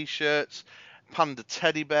 panda t-shirts, panda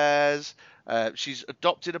teddy bears. She's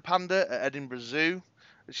adopted a panda at Edinburgh Zoo.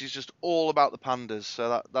 She's just all about the pandas.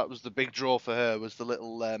 So that was the big draw for her, was the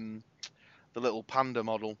little panda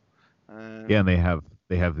model. Yeah, and they have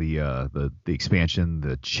the expansion,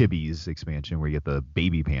 the Chibis expansion, where you get the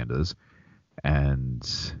baby pandas, and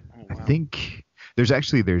I think there's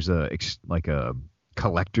a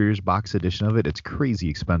collector's box edition of it. It's crazy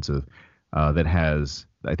expensive. That has,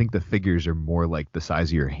 I think the figures are more like the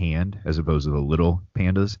size of your hand as opposed to the little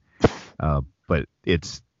pandas. But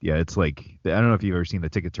it's like, I don't know if you've ever seen the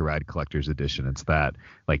Ticket to Ride collector's edition. It's that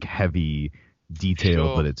like heavy detail,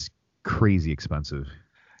 Sure. but it's crazy expensive.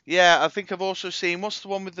 Yeah, I think I've also seen, what's the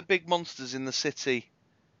one with the big monsters in the city?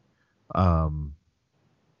 King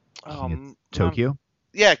of Tokyo.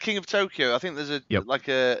 Yeah, King of Tokyo. I think there's Yep.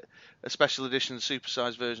 a special edition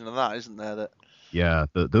supersized version of that, isn't there? Yeah,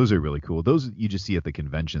 those are really cool. Those you just see at the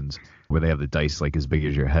conventions where they have the dice like as big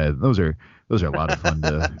as your head. Those are a lot of fun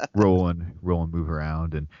to roll and move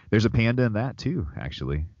around. And there's a panda in that too,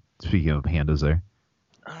 actually. Speaking of pandas, there.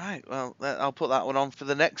 All right, well, I'll put that one on for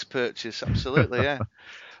the next purchase. Absolutely, yeah.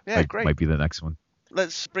 Yeah, great. Might be the next one.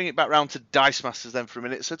 Let's bring it back round to Dice Masters then for a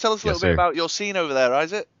minute. So tell us a Yes, little bit sir. about your scene over there,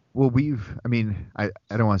 Isaac. Well, I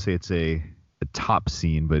don't want to say it's a top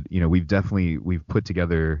scene, but we've put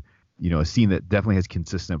together, a scene that definitely has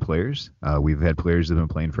consistent players. We've had players that have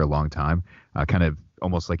been playing for a long time, kind of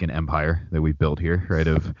almost like an empire that we've built here, right?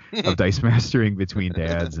 Of dice mastering between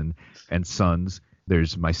dads and sons.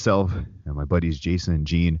 There's myself and my buddies Jason and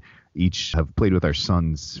Gene. Each have played with our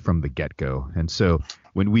sons from the get-go. And so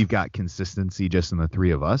when we've got consistency just in the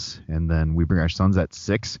 3 of us, and then we bring our sons at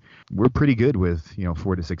 6, we're pretty good with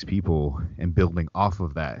 4 to 6 people, and building off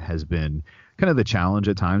of that has been kind of the challenge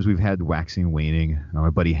at times. We've had waxing and waning. My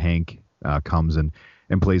buddy Hank comes and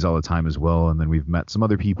plays all the time as well, and then we've met some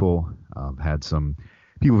other people, had some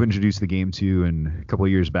people who've introduced the game to, and a couple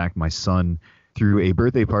of years back my son threw a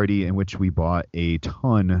birthday party in which we bought a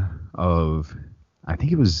ton of, I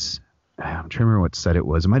think it was, I'm trying to remember what set it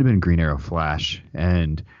was. It might have been Green Arrow Flash.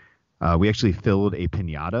 And we actually filled a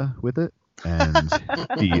pinata with it. And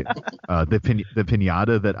the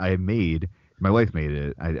pinata that I made, my wife made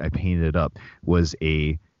it, I painted it up, was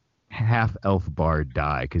a half elf bard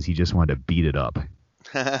die because he just wanted to beat it up.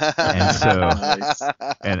 And so,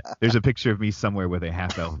 and there's a picture of me somewhere with a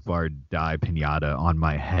half elf bard die pinata on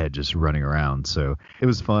my head just running around. So it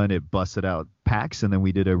was fun. It busted out packs, and then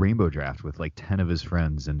we did a rainbow draft with like 10 of his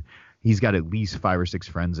friends, and he's got at least 5 or 6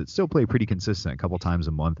 friends that still play pretty consistent, a couple times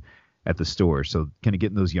a month at the store. So kind of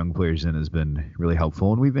getting those young players in has been really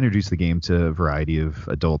helpful. And we've introduced the game to a variety of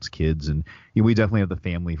adults, kids, and we definitely have the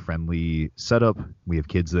family friendly setup. We have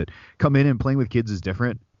kids that come in, and playing with kids is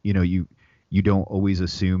different. You don't always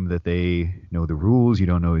assume that they know the rules. You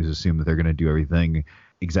don't always assume that they're going to do everything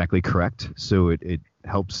exactly correct. So it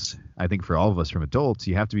helps, I think, for all of us from adults.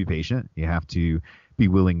 You have to be patient. You have to be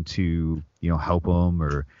willing to, help them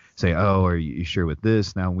or say, oh, are you sure with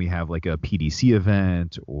this? Now we have like a PDC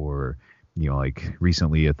event or, like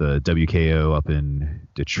recently at the WKO up in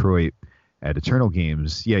Detroit at Eternal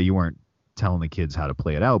Games. Yeah, you weren't telling the kids how to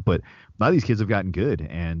play it out, but a lot of these kids have gotten good.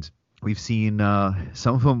 And we've seen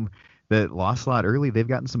some of them that lost a lot early. They've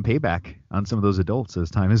gotten some payback on some of those adults as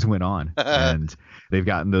time has went on. And they've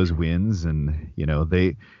gotten those wins. And,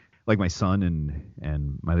 they, like my son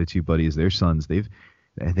and my other two buddies, their sons, they've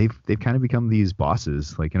kind of become these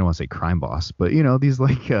bosses. Like, I don't want to say crime boss, but these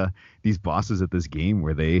these bosses at this game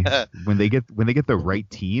where they when they get the right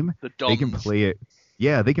team, they can play it.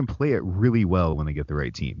 Yeah, they can play it really well when they get the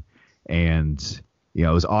right team. And it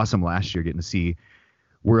was awesome last year getting to see.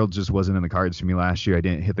 World just wasn't in the cards for me last year. I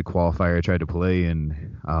didn't hit the qualifier I tried to play,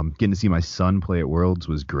 and getting to see my son play at Worlds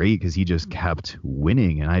was great because he just kept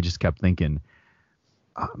winning, and I just kept thinking,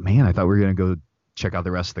 oh, man, I thought we were gonna go check out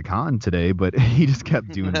the rest of the con today, but he just kept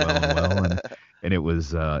doing well, and it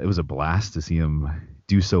was a blast to see him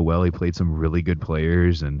do so well. He played some really good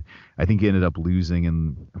players, and I think he ended up losing.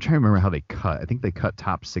 And I'm trying to remember how they cut. I think they cut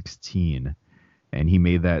top 16, and he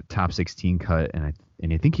made that top 16 cut, and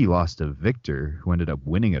I think he lost to Victor, who ended up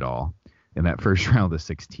winning it all in that first round of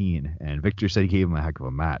 16. And Victor said he gave him a heck of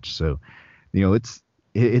a match. So,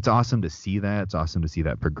 it's awesome to see that. It's awesome to see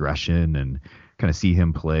that progression and kind of see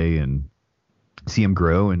him play and see him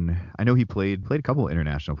grow. And I know he played a couple of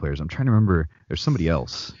international players. I'm trying to remember. There's somebody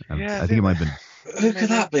else. Yeah, I think it might have been. Who could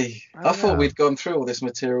that be? I thought we'd gone through all this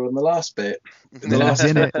material in the last bit. The last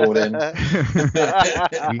recording.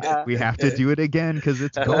 we have to do it again because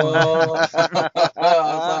it's gone. I was like,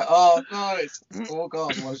 oh no, it's all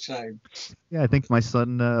gone. What a shame. Yeah, I think my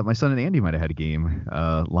son and Andy might have had a game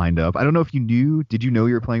lined up. I don't know if you knew. Did you know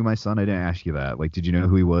you were playing my son? I didn't ask you that. Like, did you know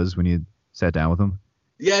who he was when you sat down with him?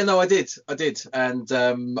 Yeah, no, I did, and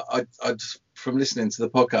I'd from listening to the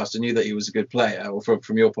podcast, I knew that he was a good player, or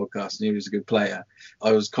from your podcast, I knew he was a good player.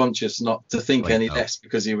 I was conscious not to think any less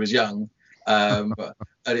because he was young, but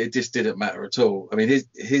it just didn't matter at all. I mean,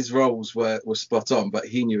 his roles were spot on, but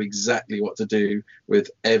he knew exactly what to do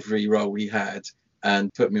with every role he had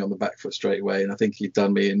and put me on the back foot straight away. And I think he'd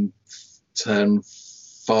done me in turn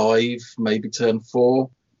 5, maybe turn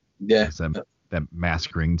 4. Yeah. That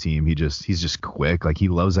mask ring team, he's just quick. Like, he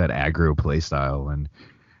loves that aggro play style. And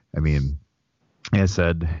I mean, like I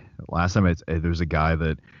said last time, there was a guy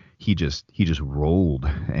that he just rolled,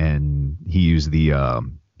 and he used the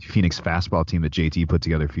Phoenix fastball team that JT put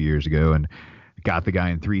together a few years ago and got the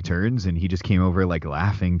guy in 3 turns, and he just came over like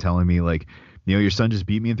laughing, telling me like, your son just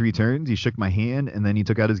beat me in 3 turns. He shook my hand, and then he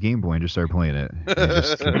took out his Game Boy and just started playing it. And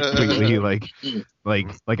just completely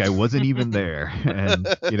like I wasn't even there. And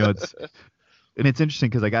it's interesting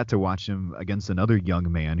because I got to watch him against another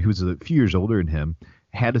young man who's a few years older than him,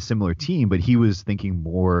 had a similar team, but he was thinking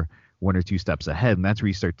more 1 or 2 steps ahead. And that's where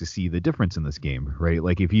you start to see the difference in this game, right?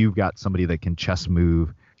 Like, if you've got somebody that can chess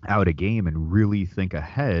move out a game and really think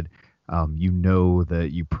ahead, that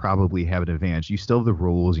you probably have an advantage. You still have the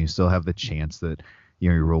rolls, and you still have the chance that,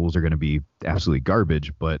 your rolls are going to be absolutely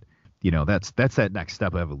garbage, but that's that next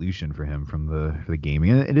step of evolution for him from the gaming.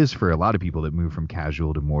 And it is for a lot of people that move from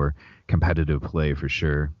casual to more competitive play, for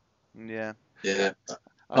sure. Yeah.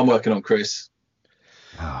 I'm working on Chris.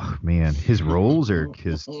 Oh man, his rolls or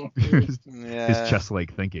his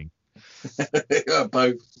chess-like thinking.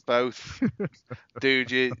 Both.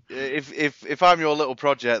 Dude, if I'm your little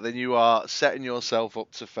project, then you are setting yourself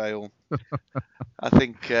up to fail. I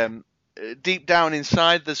think deep down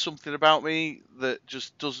inside, there's something about me that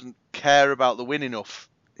just doesn't care about the win enough.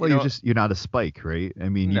 Well, you're not a Spike, right? I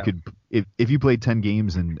mean, you could if you played 10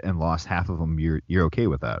 games and lost half of them, you're okay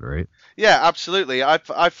with that, right? Yeah, absolutely. I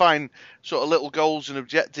find sort of little goals and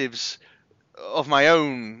objectives of my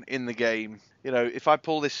own in the game. If I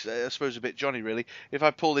pull this, I suppose a bit Johnny really, if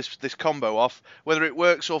I pull this combo off, whether it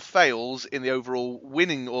works or fails in the overall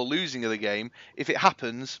winning or losing of the game, if it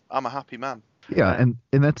happens, I'm a happy man. Yeah, and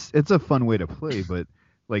it's a fun way to play, but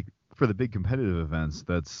like for the big competitive events,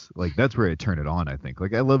 that's where I turn it on, I think.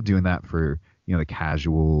 Like, I love doing that for, the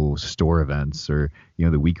casual store events or,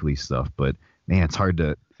 the weekly stuff, but man, it's hard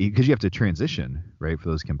to, because you have to transition, right, for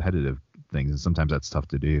those competitive things, and sometimes that's tough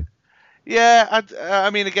to do. Yeah, I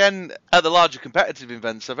mean, again, at the larger competitive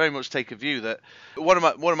events, I very much take a view that one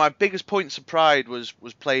of my biggest points of pride was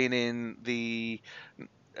playing in the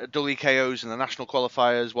WKOs and the national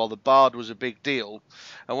qualifiers, while the Bard was a big deal.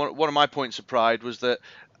 And one of my points of pride was that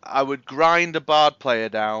I would grind a Bard player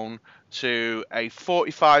down to a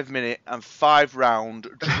 45-minute and 5-round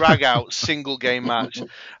drag-out single-game match.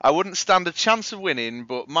 I wouldn't stand a chance of winning,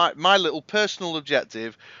 but my little personal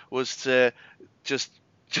objective was to just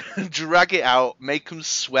drag it out, make them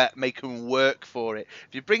sweat, make them work for it.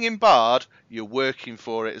 If you bring in Bard, you're working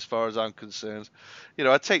for it as far as I'm concerned. You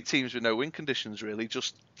know, I take teams with no win conditions, really,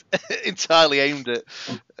 just entirely aimed at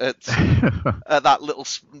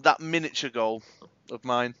that miniature goal of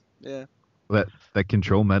mine. Yeah. That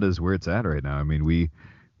control meta is where it's at right now. I mean, we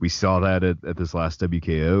saw that at this last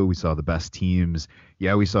WKO. We saw the best teams.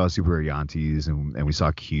 Yeah, we saw Super Ariantes and we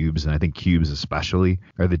saw Cubes, and I think Cubes especially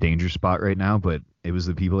are the danger spot right now, but it was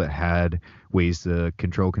the people that had ways to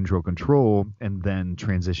control, and then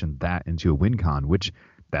transition that into a win con, which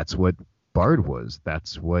that's what Bard was.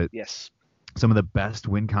 That's what some of the best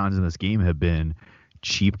win cons in this game have been: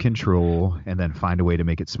 cheap control and then find a way to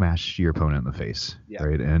make it smash your opponent in the face. Yeah.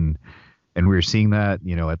 Right. And we were seeing that,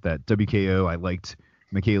 you know, at that WKO. I liked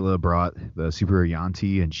Michaela brought the Super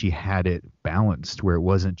Ariante, and she had it balanced where it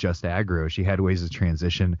wasn't just aggro. She had ways to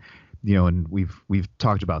transition, you know, and we've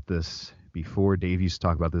talked about this before. Dave used to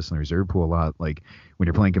talk about this in the reserve pool a lot. Like, when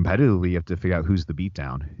you're playing competitively, you have to figure out who's the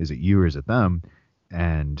beatdown. Is it you or is it them?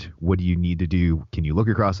 And what do you need to do? Can you look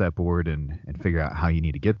across that board and figure out how you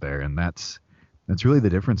need to get there? And that's really the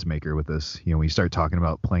difference maker with this. You know, when you start talking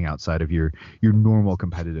about playing outside of your normal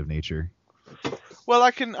competitive nature. Well,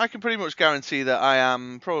 I can pretty much guarantee that I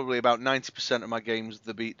am probably about 90% of my games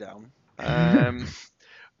the beatdown.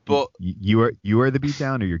 But you are the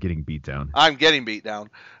beatdown, or you're getting beat down? I'm getting beat down.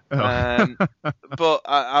 Oh. But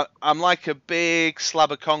I'm like a big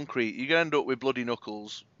slab of concrete. You're gonna end up with bloody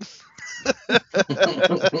knuckles.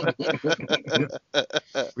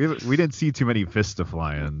 We didn't see too many fists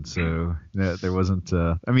flying, so there wasn't.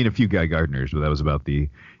 I mean, a few Guy Gardners, but that was about the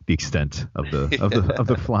extent of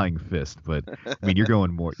the flying fist. But I mean, you're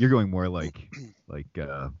going more like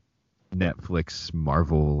Netflix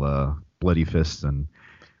Marvel bloody fists and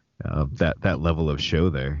that level of show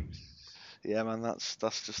there. Yeah, man, that's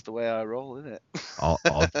just the way I roll, isn't it?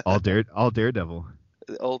 all Daredevil.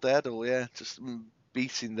 All Daredevil, yeah, just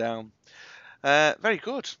beating down. Very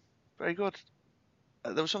good, very good.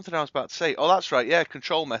 There was something I was about to say. Oh, that's right. Yeah,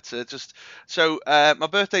 control meta. Just so my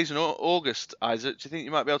birthday's in August, Isaac. Do you think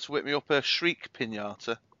you might be able to whip me up a Shriek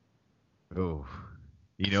pinata? Oh,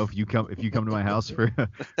 you know, if you come to my house for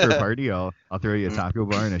a party, I'll throw you a taco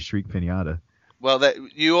bar and a Shriek pinata. Well,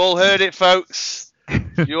 you all heard it, folks.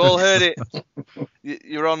 You all heard it.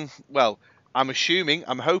 You're on. Well, I'm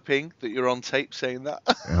hoping that you're on tape saying that.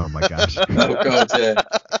 Oh my gosh. Oh god,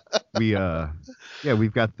 yeah.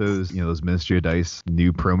 We've got those, you know, those Ministry of Dice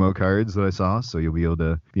new promo cards that I saw, so you'll be able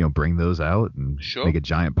to, you know, bring those out and make a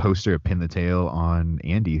giant poster, pin the tail on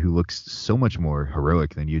Andy, who looks so much more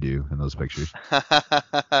heroic than you do in those pictures.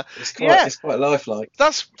 It's quite lifelike.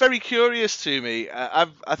 That's very curious to me.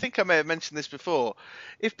 I think I may have mentioned this before.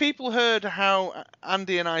 If people heard how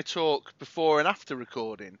Andy and I talk before and after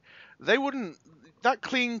recording, they wouldn't. That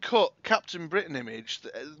clean-cut Captain Britain image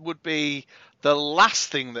would be the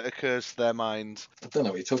last thing that occurs to their mind. I don't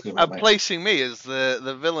know what you're talking about, And placing me as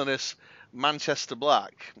the villainous Manchester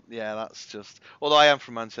Black. Yeah, that's just... Although I am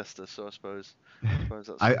from Manchester, so I suppose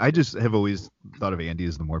that's... I just have always thought of Andy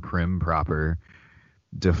as the more prim, proper,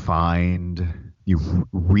 defined,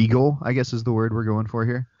 regal, I guess is the word we're going for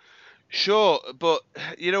here. Sure, but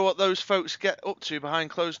you know what those folks get up to behind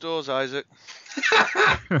closed doors, Isaac?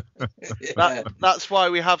 That's why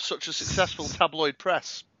we have such a successful tabloid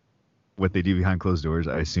press. What they do behind closed doors,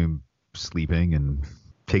 I assume sleeping and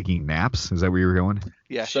taking naps. Is that where you were going?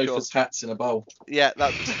 Yeah, chauffeur's hats in a bowl. Yeah,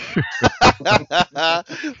 that's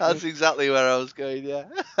that's exactly where I was going. Yeah.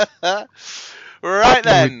 Right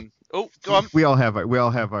then. Oh, go on. We all have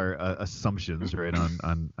our assumptions, right,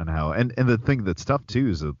 on how, and the thing that's tough too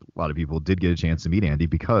is a lot of people did get a chance to meet Andy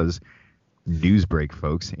because news break,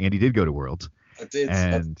 folks. Andy did go to Worlds. I did.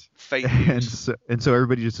 And fake news. And so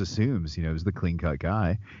everybody just assumes, you know, he's the clean cut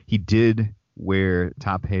guy. He did wear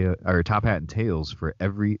top hat and tails for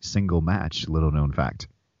every single match. Little known fact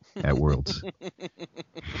at Worlds.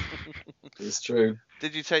 It's true.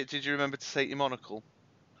 Did you remember to take your monocle?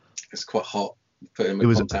 It's quite hot. Put him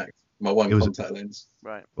in contact. My one contact lens.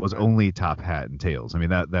 Right. It was only top hat and tails. I mean,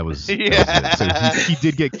 that was... Yeah. That was it. So he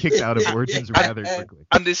did get kicked out of Origins rather quickly.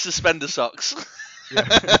 And his suspender socks.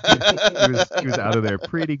 Yeah. he was out of there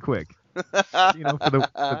pretty quick. You know,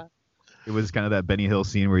 it was kind of that Benny Hill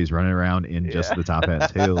scene where he's running around in just the top hat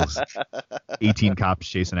and tails. 18 cops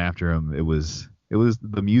chasing after him. It was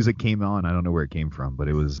the music came on. I don't know where it came from, but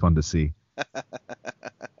it was fun to see.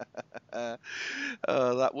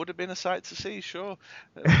 That would have been a sight to see, sure.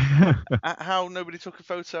 How nobody took a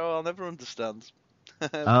photo, I'll never understand.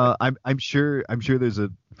 I'm sure there's a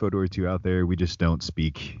photo or two out there. We just don't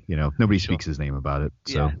speak. Nobody Sure. speaks his name about it.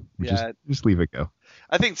 So Yeah. just leave it go.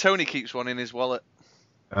 I think Tony keeps one in his wallet.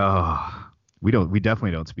 We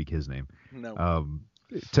definitely don't speak his name. No.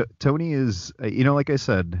 Tony is, like I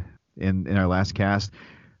said in our last cast,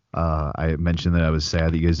 I mentioned that I was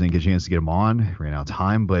sad that you guys didn't get a chance to get him on. Ran out of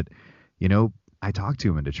time, but I talked to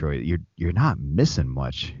him in Detroit. You're not missing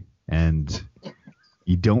much, and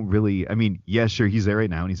you don't really. I mean, yeah, sure, he's there right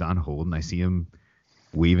now and he's on hold, and I see him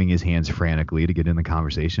waving his hands frantically to get in the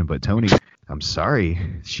conversation. But Tony, I'm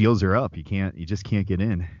sorry, shields are up. You just can't get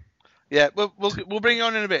in. Yeah, we'll bring you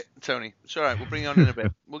on in a bit, Tony. It's all right. We'll bring you on in a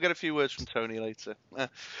bit. We'll get a few words from Tony later.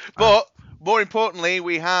 But more importantly,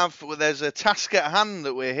 there's a task at hand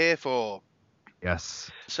that we're here for.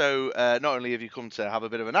 Yes. So not only have you come to have a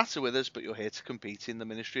bit of a natter with us, but you're here to compete in the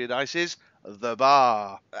Ministry of Dice's The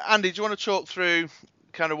Bar. Andy, do you want to talk through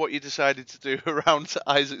kind of what you decided to do around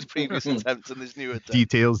Isaac's previous attempt and this new attempt?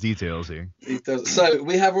 Details here. So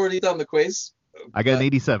we have already done the quiz. I got an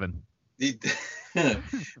 87.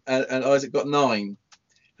 and Isaac got 9.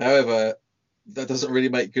 However, that doesn't really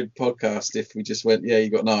make good podcast if we just went, yeah, you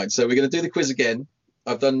got 9. So we're going to do the quiz again.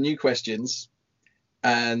 I've done new questions,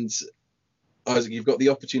 and Isaac, you've got the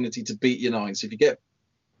opportunity to beat your 9. So if you get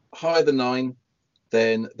higher than 9,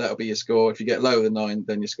 then that'll be your score. If you get lower than 9,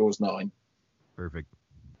 then your score's 9. Perfect.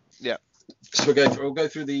 Yeah. So we'll go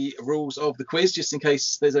through the rules of the quiz, just in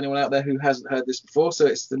case there's anyone out there who hasn't heard this before. So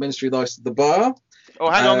it's the Ministry of Dice, The Bar. Oh,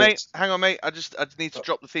 hang on, mate. I just need to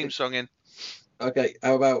drop the theme song in. Okay.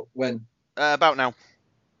 How about when? About now.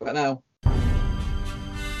 About now.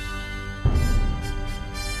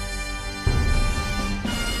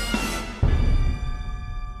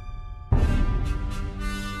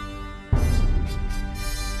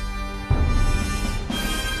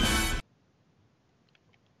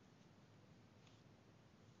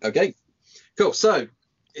 Okay, cool. So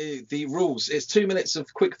the rules, it's 2 minutes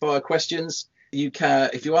of quick fire questions. You can,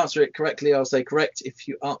 if you answer it correctly, I'll say correct. If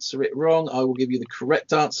you answer it wrong, I will give you the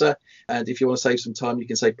correct answer. And if you want to save some time, you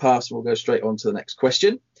can say pass and we'll go straight on to the next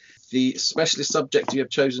question. The specialist subject you have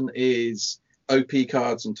chosen is OP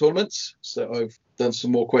cards and tournaments. So I've done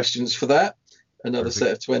some more questions for that. Another Perfect.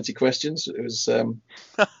 set of 20 questions. It was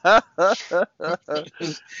Hard which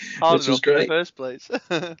was enough great. in the first place.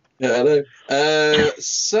 Yeah, I know.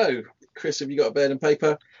 So, Chris, have you got a pen and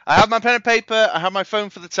paper? I have my pen and paper. I have my phone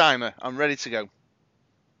for the timer. I'm ready to go.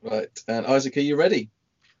 Right. And Isaac, are you ready?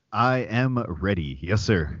 I am ready. Yes,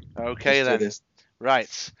 sir. Okay, Let's do then. this.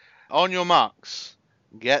 Right. On your marks.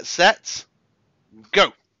 Get set.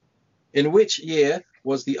 Go. In which year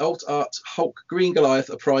was the Alt Art Hulk Green Goliath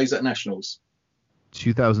a prize at Nationals?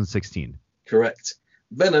 2016. Correct.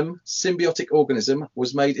 Venom, symbiotic organism,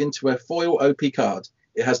 was made into a foil OP card.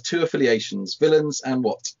 It has 2 affiliations, villains and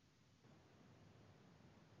what?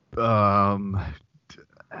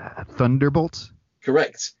 Thunderbolts.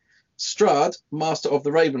 Correct. Strahd, Master of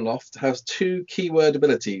the Ravenloft, has 2 keyword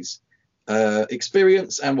abilities,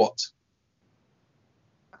 experience and what?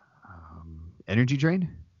 Energy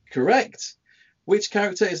drain. Correct. Which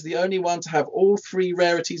character is the only one to have all 3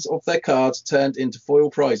 rarities of their cards turned into foil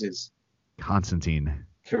prizes? Constantine.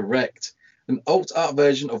 Correct. An alt art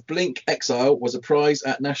version of Blink Exile was a prize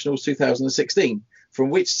at Nationals 2016. From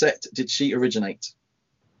which set did she originate?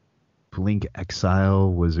 Blink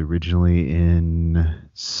Exile was originally in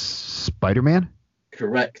Spider-Man.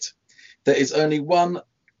 Correct. There is only one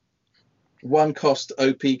cost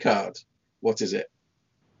OP card. What is it?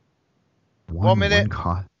 1 minute.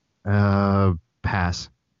 Pass.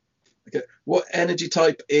 Okay. What energy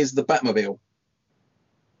type is the Batmobile?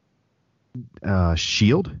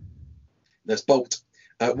 Shield. That's Bolt.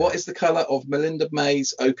 What is the color of Melinda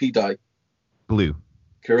May's OP die? Blue.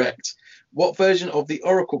 Correct. What version of the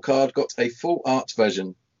Oracle card got a full art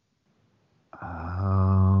version?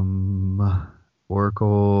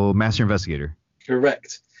 Oracle Master Investigator.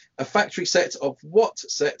 Correct. A factory set of what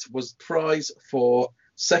set was prize for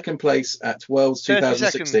second place at Worlds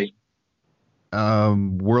 2016?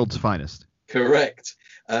 World's Finest. Correct.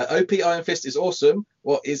 OP Iron Fist is awesome.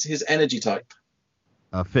 What is his energy type?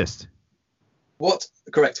 Fist.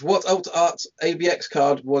 Correct. What Alt Art AVX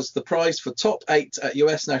card was the prize for top 8 at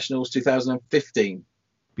US Nationals 2015?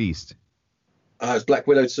 Beast. It's Black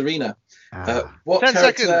Widow Serena. What 10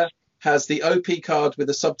 character seconds. has the OP card with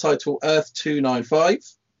the subtitle Earth 295?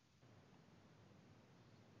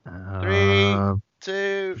 3,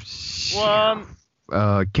 2,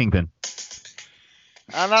 1. Kingpin.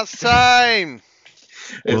 And that's time.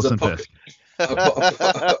 It was Wilson a pocket, Fisk.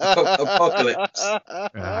 Apocalypse.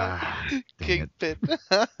 Dang it. Kingpin.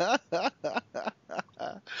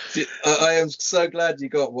 I am so glad you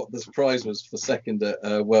got what the prize was for second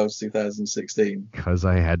at Worlds 2016. Because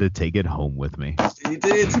I had to take it home with me. You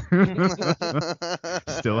did.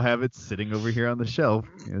 Still have it sitting over here on the shelf,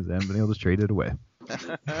 because I haven't been able to trade it away.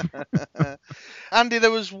 Andy,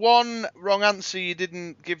 there was one wrong answer you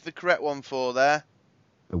didn't give the correct one for there.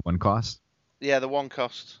 The one cost? Yeah, the one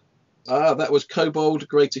cost. That was Kobold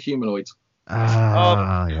Greater Humanoid.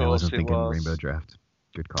 Yeah, I course wasn't it thinking was. Rainbow Draft.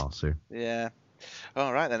 Good call, sir. Yeah.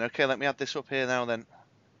 All right then. Okay, let me add this up here now then.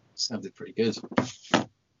 Sounded pretty good.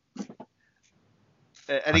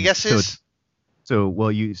 Any guesses?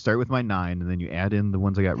 Well, you start with my 9, and then you add in the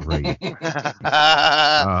ones I got right.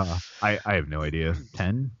 I have no idea.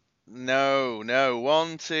 10? No.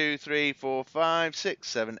 1, 2, 3, 4, 5, 6,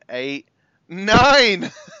 7, 8,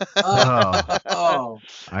 9. Oh.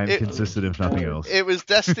 I'm consistent if nothing else. It was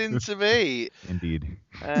destined to be. Indeed.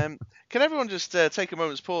 Can everyone just take a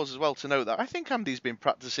moment's pause as well to note that I think Andy's been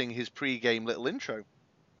practicing his pre-game little intro.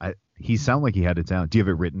 He sounded like he had it down. Do you have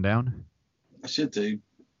it written down? I should do.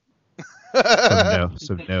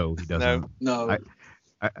 So no, he doesn't. No.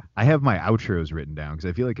 I have my outros written down because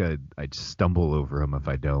I feel like I'd stumble over them if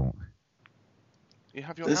I don't. You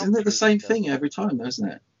have your Isn't it the outros same then? thing every time, though, isn't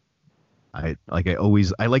it? I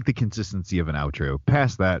like the consistency of an outro.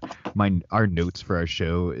 Past that, our notes for our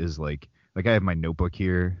show is like I have my notebook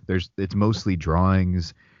here. It's mostly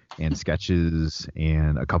drawings and sketches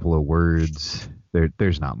and a couple of words.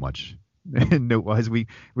 There's not much. Note wise, we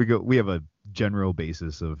have a general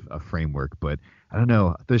basis of a framework, but I don't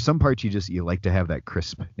know. There's some parts you like to have that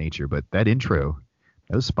crisp nature, but that intro,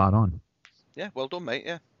 that was spot on. Yeah, well done, mate.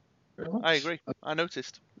 Yeah, Very much. I agree. I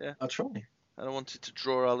noticed. Yeah, I'll try. and I wanted to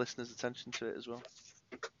draw our listeners' attention to it as well.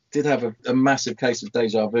 Did have a massive case of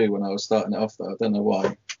deja vu when I was starting it off, though. I don't know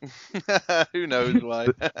why. Who knows why?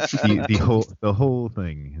 The whole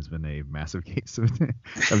thing has been a massive case of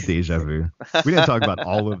deja vu. We didn't talk about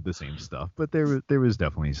all of the same stuff, but there was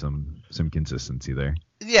definitely some consistency there.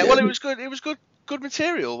 Yeah, well, it was good. It was good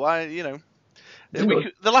material. Why,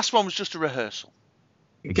 the last one was just a rehearsal.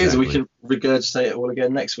 Because we can regurgitate it all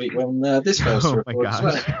again next week when this goes to record as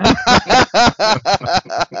well.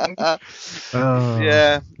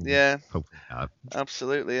 Yeah, Hopefully not.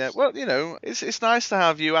 absolutely. Yeah. Well, it's nice to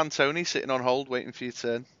have you and Tony sitting on hold waiting for your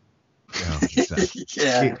turn. Yeah, exactly.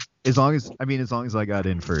 Yeah. As long as I got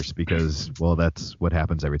in first, because that's what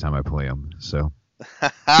happens every time I play them. So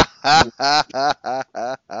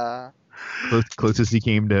closest he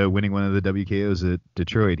came to winning one of the WKOs at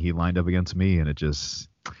Detroit, he lined up against me, and it just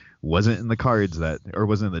wasn't in the cards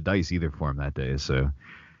wasn't in the dice either for him that day. So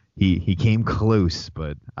he came close,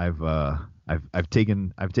 but I've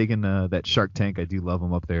taken that Shark Tank. I do love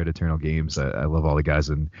him up there at Eternal Games. I love all the guys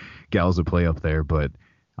and gals that play up there, but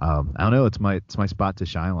I don't know. It's my spot to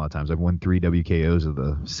shine a lot of times. I've won 3 WKOs of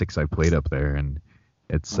the 6 I've played up there, and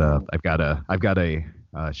it's I've got a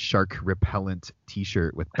shark repellent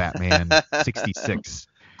T-shirt with Batman 66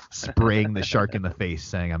 spraying the shark in the face,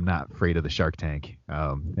 saying I'm not afraid of the Shark Tank.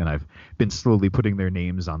 And I've been slowly putting their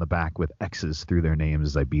names on the back with X's through their names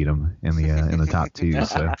as I beat them in the top 2.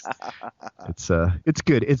 So it's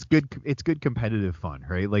good. It's good competitive fun,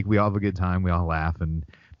 right? Like we all have a good time. We all laugh and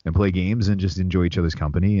play games and just enjoy each other's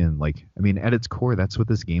company. And at its core, that's what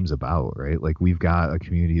this game's about, right? Like we've got a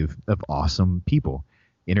community of awesome people,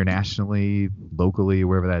 internationally, locally,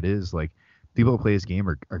 wherever that is. Like people who play this game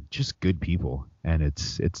are just good people, and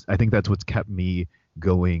it's I think that's what's kept me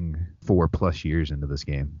going 4+ years into this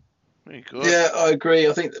game. Very good. Yeah, I agree.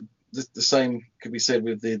 I think the same could be said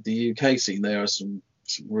with the UK scene. There are some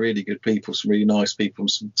really good people, some really nice people,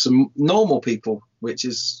 some normal people, which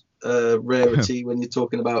is rarity when you're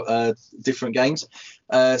talking about different games.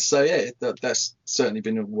 So yeah, that's certainly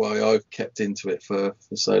been why I've kept into it for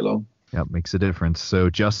so long. Yeah, makes a difference. So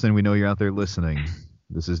Justin, we know you're out there listening.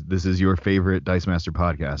 This is your favorite Dice Master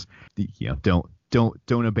podcast.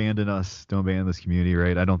 Don't abandon us. Don't abandon this community,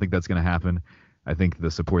 right? I don't think that's going to happen. I think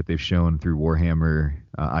the support they've shown through Warhammer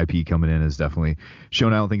IP coming in has definitely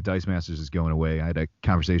shown. I don't think Dice Masters is going away. I had a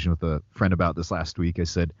conversation with a friend about this last week. I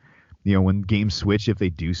said, when games switch, if they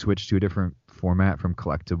do switch to a different format from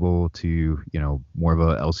collectible to, more of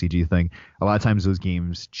a LCG thing, a lot of times those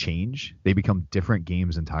games change. They become different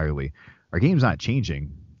games entirely. Our game's not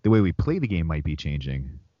changing. The way we play the game might be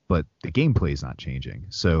changing, but the gameplay is not changing.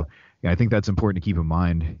 So I think that's important to keep in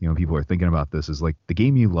mind. People are thinking about this is like the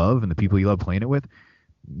game you love and the people you love playing it with,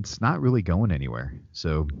 it's not really going anywhere.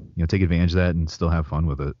 So, take advantage of that and still have fun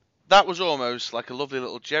with it. That was almost like a lovely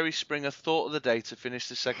little Jerry Springer thought of the day to finish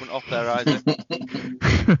this segment off there,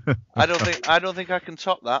 Isaac. I don't think I can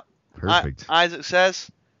top that. Perfect. Isaac says,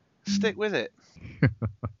 stick with it.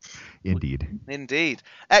 Indeed.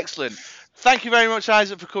 Excellent. Thank you very much,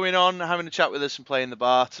 Isaac, for coming on, having a chat with us and playing the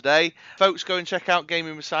bar today. Folks, go and check out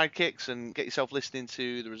Gaming with Sidekicks and get yourself listening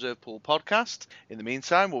to the Reserve Pool podcast. In the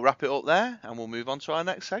meantime, we'll wrap it up there and we'll move on to our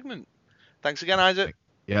next segment. Thanks again, Isaac.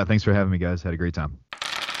 Yeah, thanks for having me, guys. Had a great time.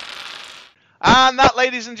 And that,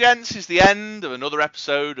 ladies and gents, is the end of another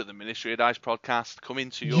episode of the Ministry of Dice podcast coming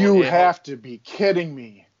to your You ear. have to be kidding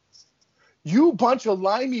me. You bunch of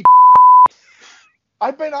limey.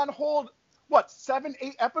 I've been on hold, 7,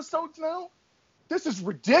 8 episodes now? This is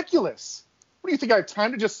ridiculous. What do you think, I have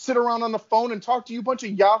time to just sit around on the phone and talk to you bunch of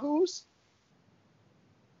yahoos?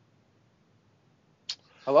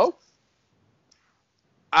 Hello?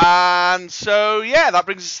 And so, yeah, that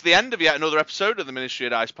brings us to the end of yet another episode of the Ministry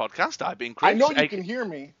of Dice podcast. I've been Chris. I know you can hear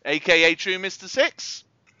me. A.K.A. True Mr. Six.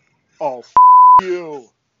 Oh, you.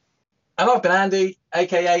 And I've been Andy,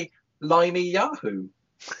 a.k.a. Limey Yahoo.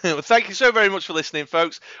 Well, thank you so very much for listening,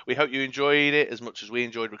 folks. We hope you enjoyed it as much as we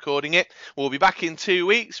enjoyed recording it. We'll be back in 2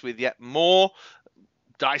 weeks with yet more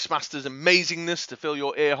Dice Masters amazingness to fill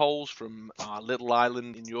your ear holes from our little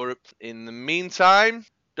island in Europe. In the meantime,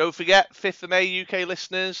 don't forget, 5th of May, UK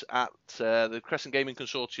listeners, at the Crescent Gaming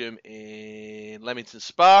Consortium in Leamington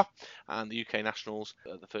Spa, and the UK Nationals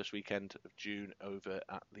the first weekend of June over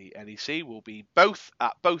at the NEC. We'll be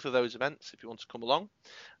at both of those events if you want to come along.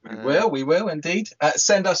 We will indeed.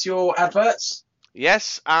 Send us your adverts.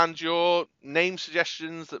 Yes, and your name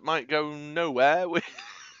suggestions that might go nowhere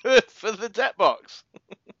for the debt box.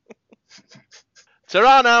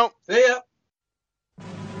 Ta-ra now! See ya!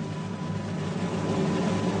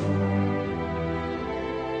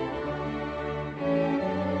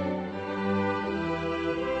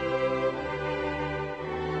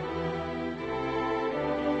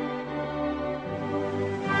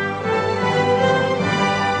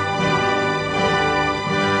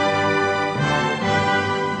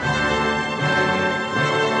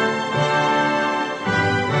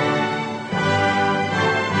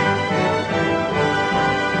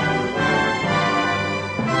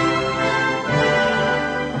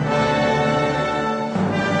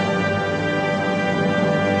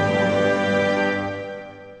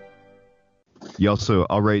 You also,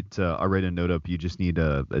 I'll write a note up. You just need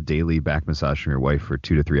a daily back massage from your wife for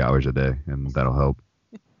 2 to 3 hours a day, and that'll help.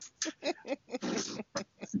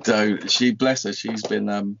 She, bless her, she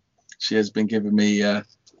has been giving me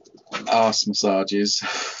arse massages,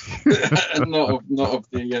 not of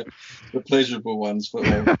the pleasurable ones,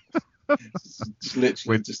 but just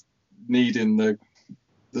literally just needing the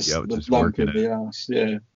lump in the arse. Yeah.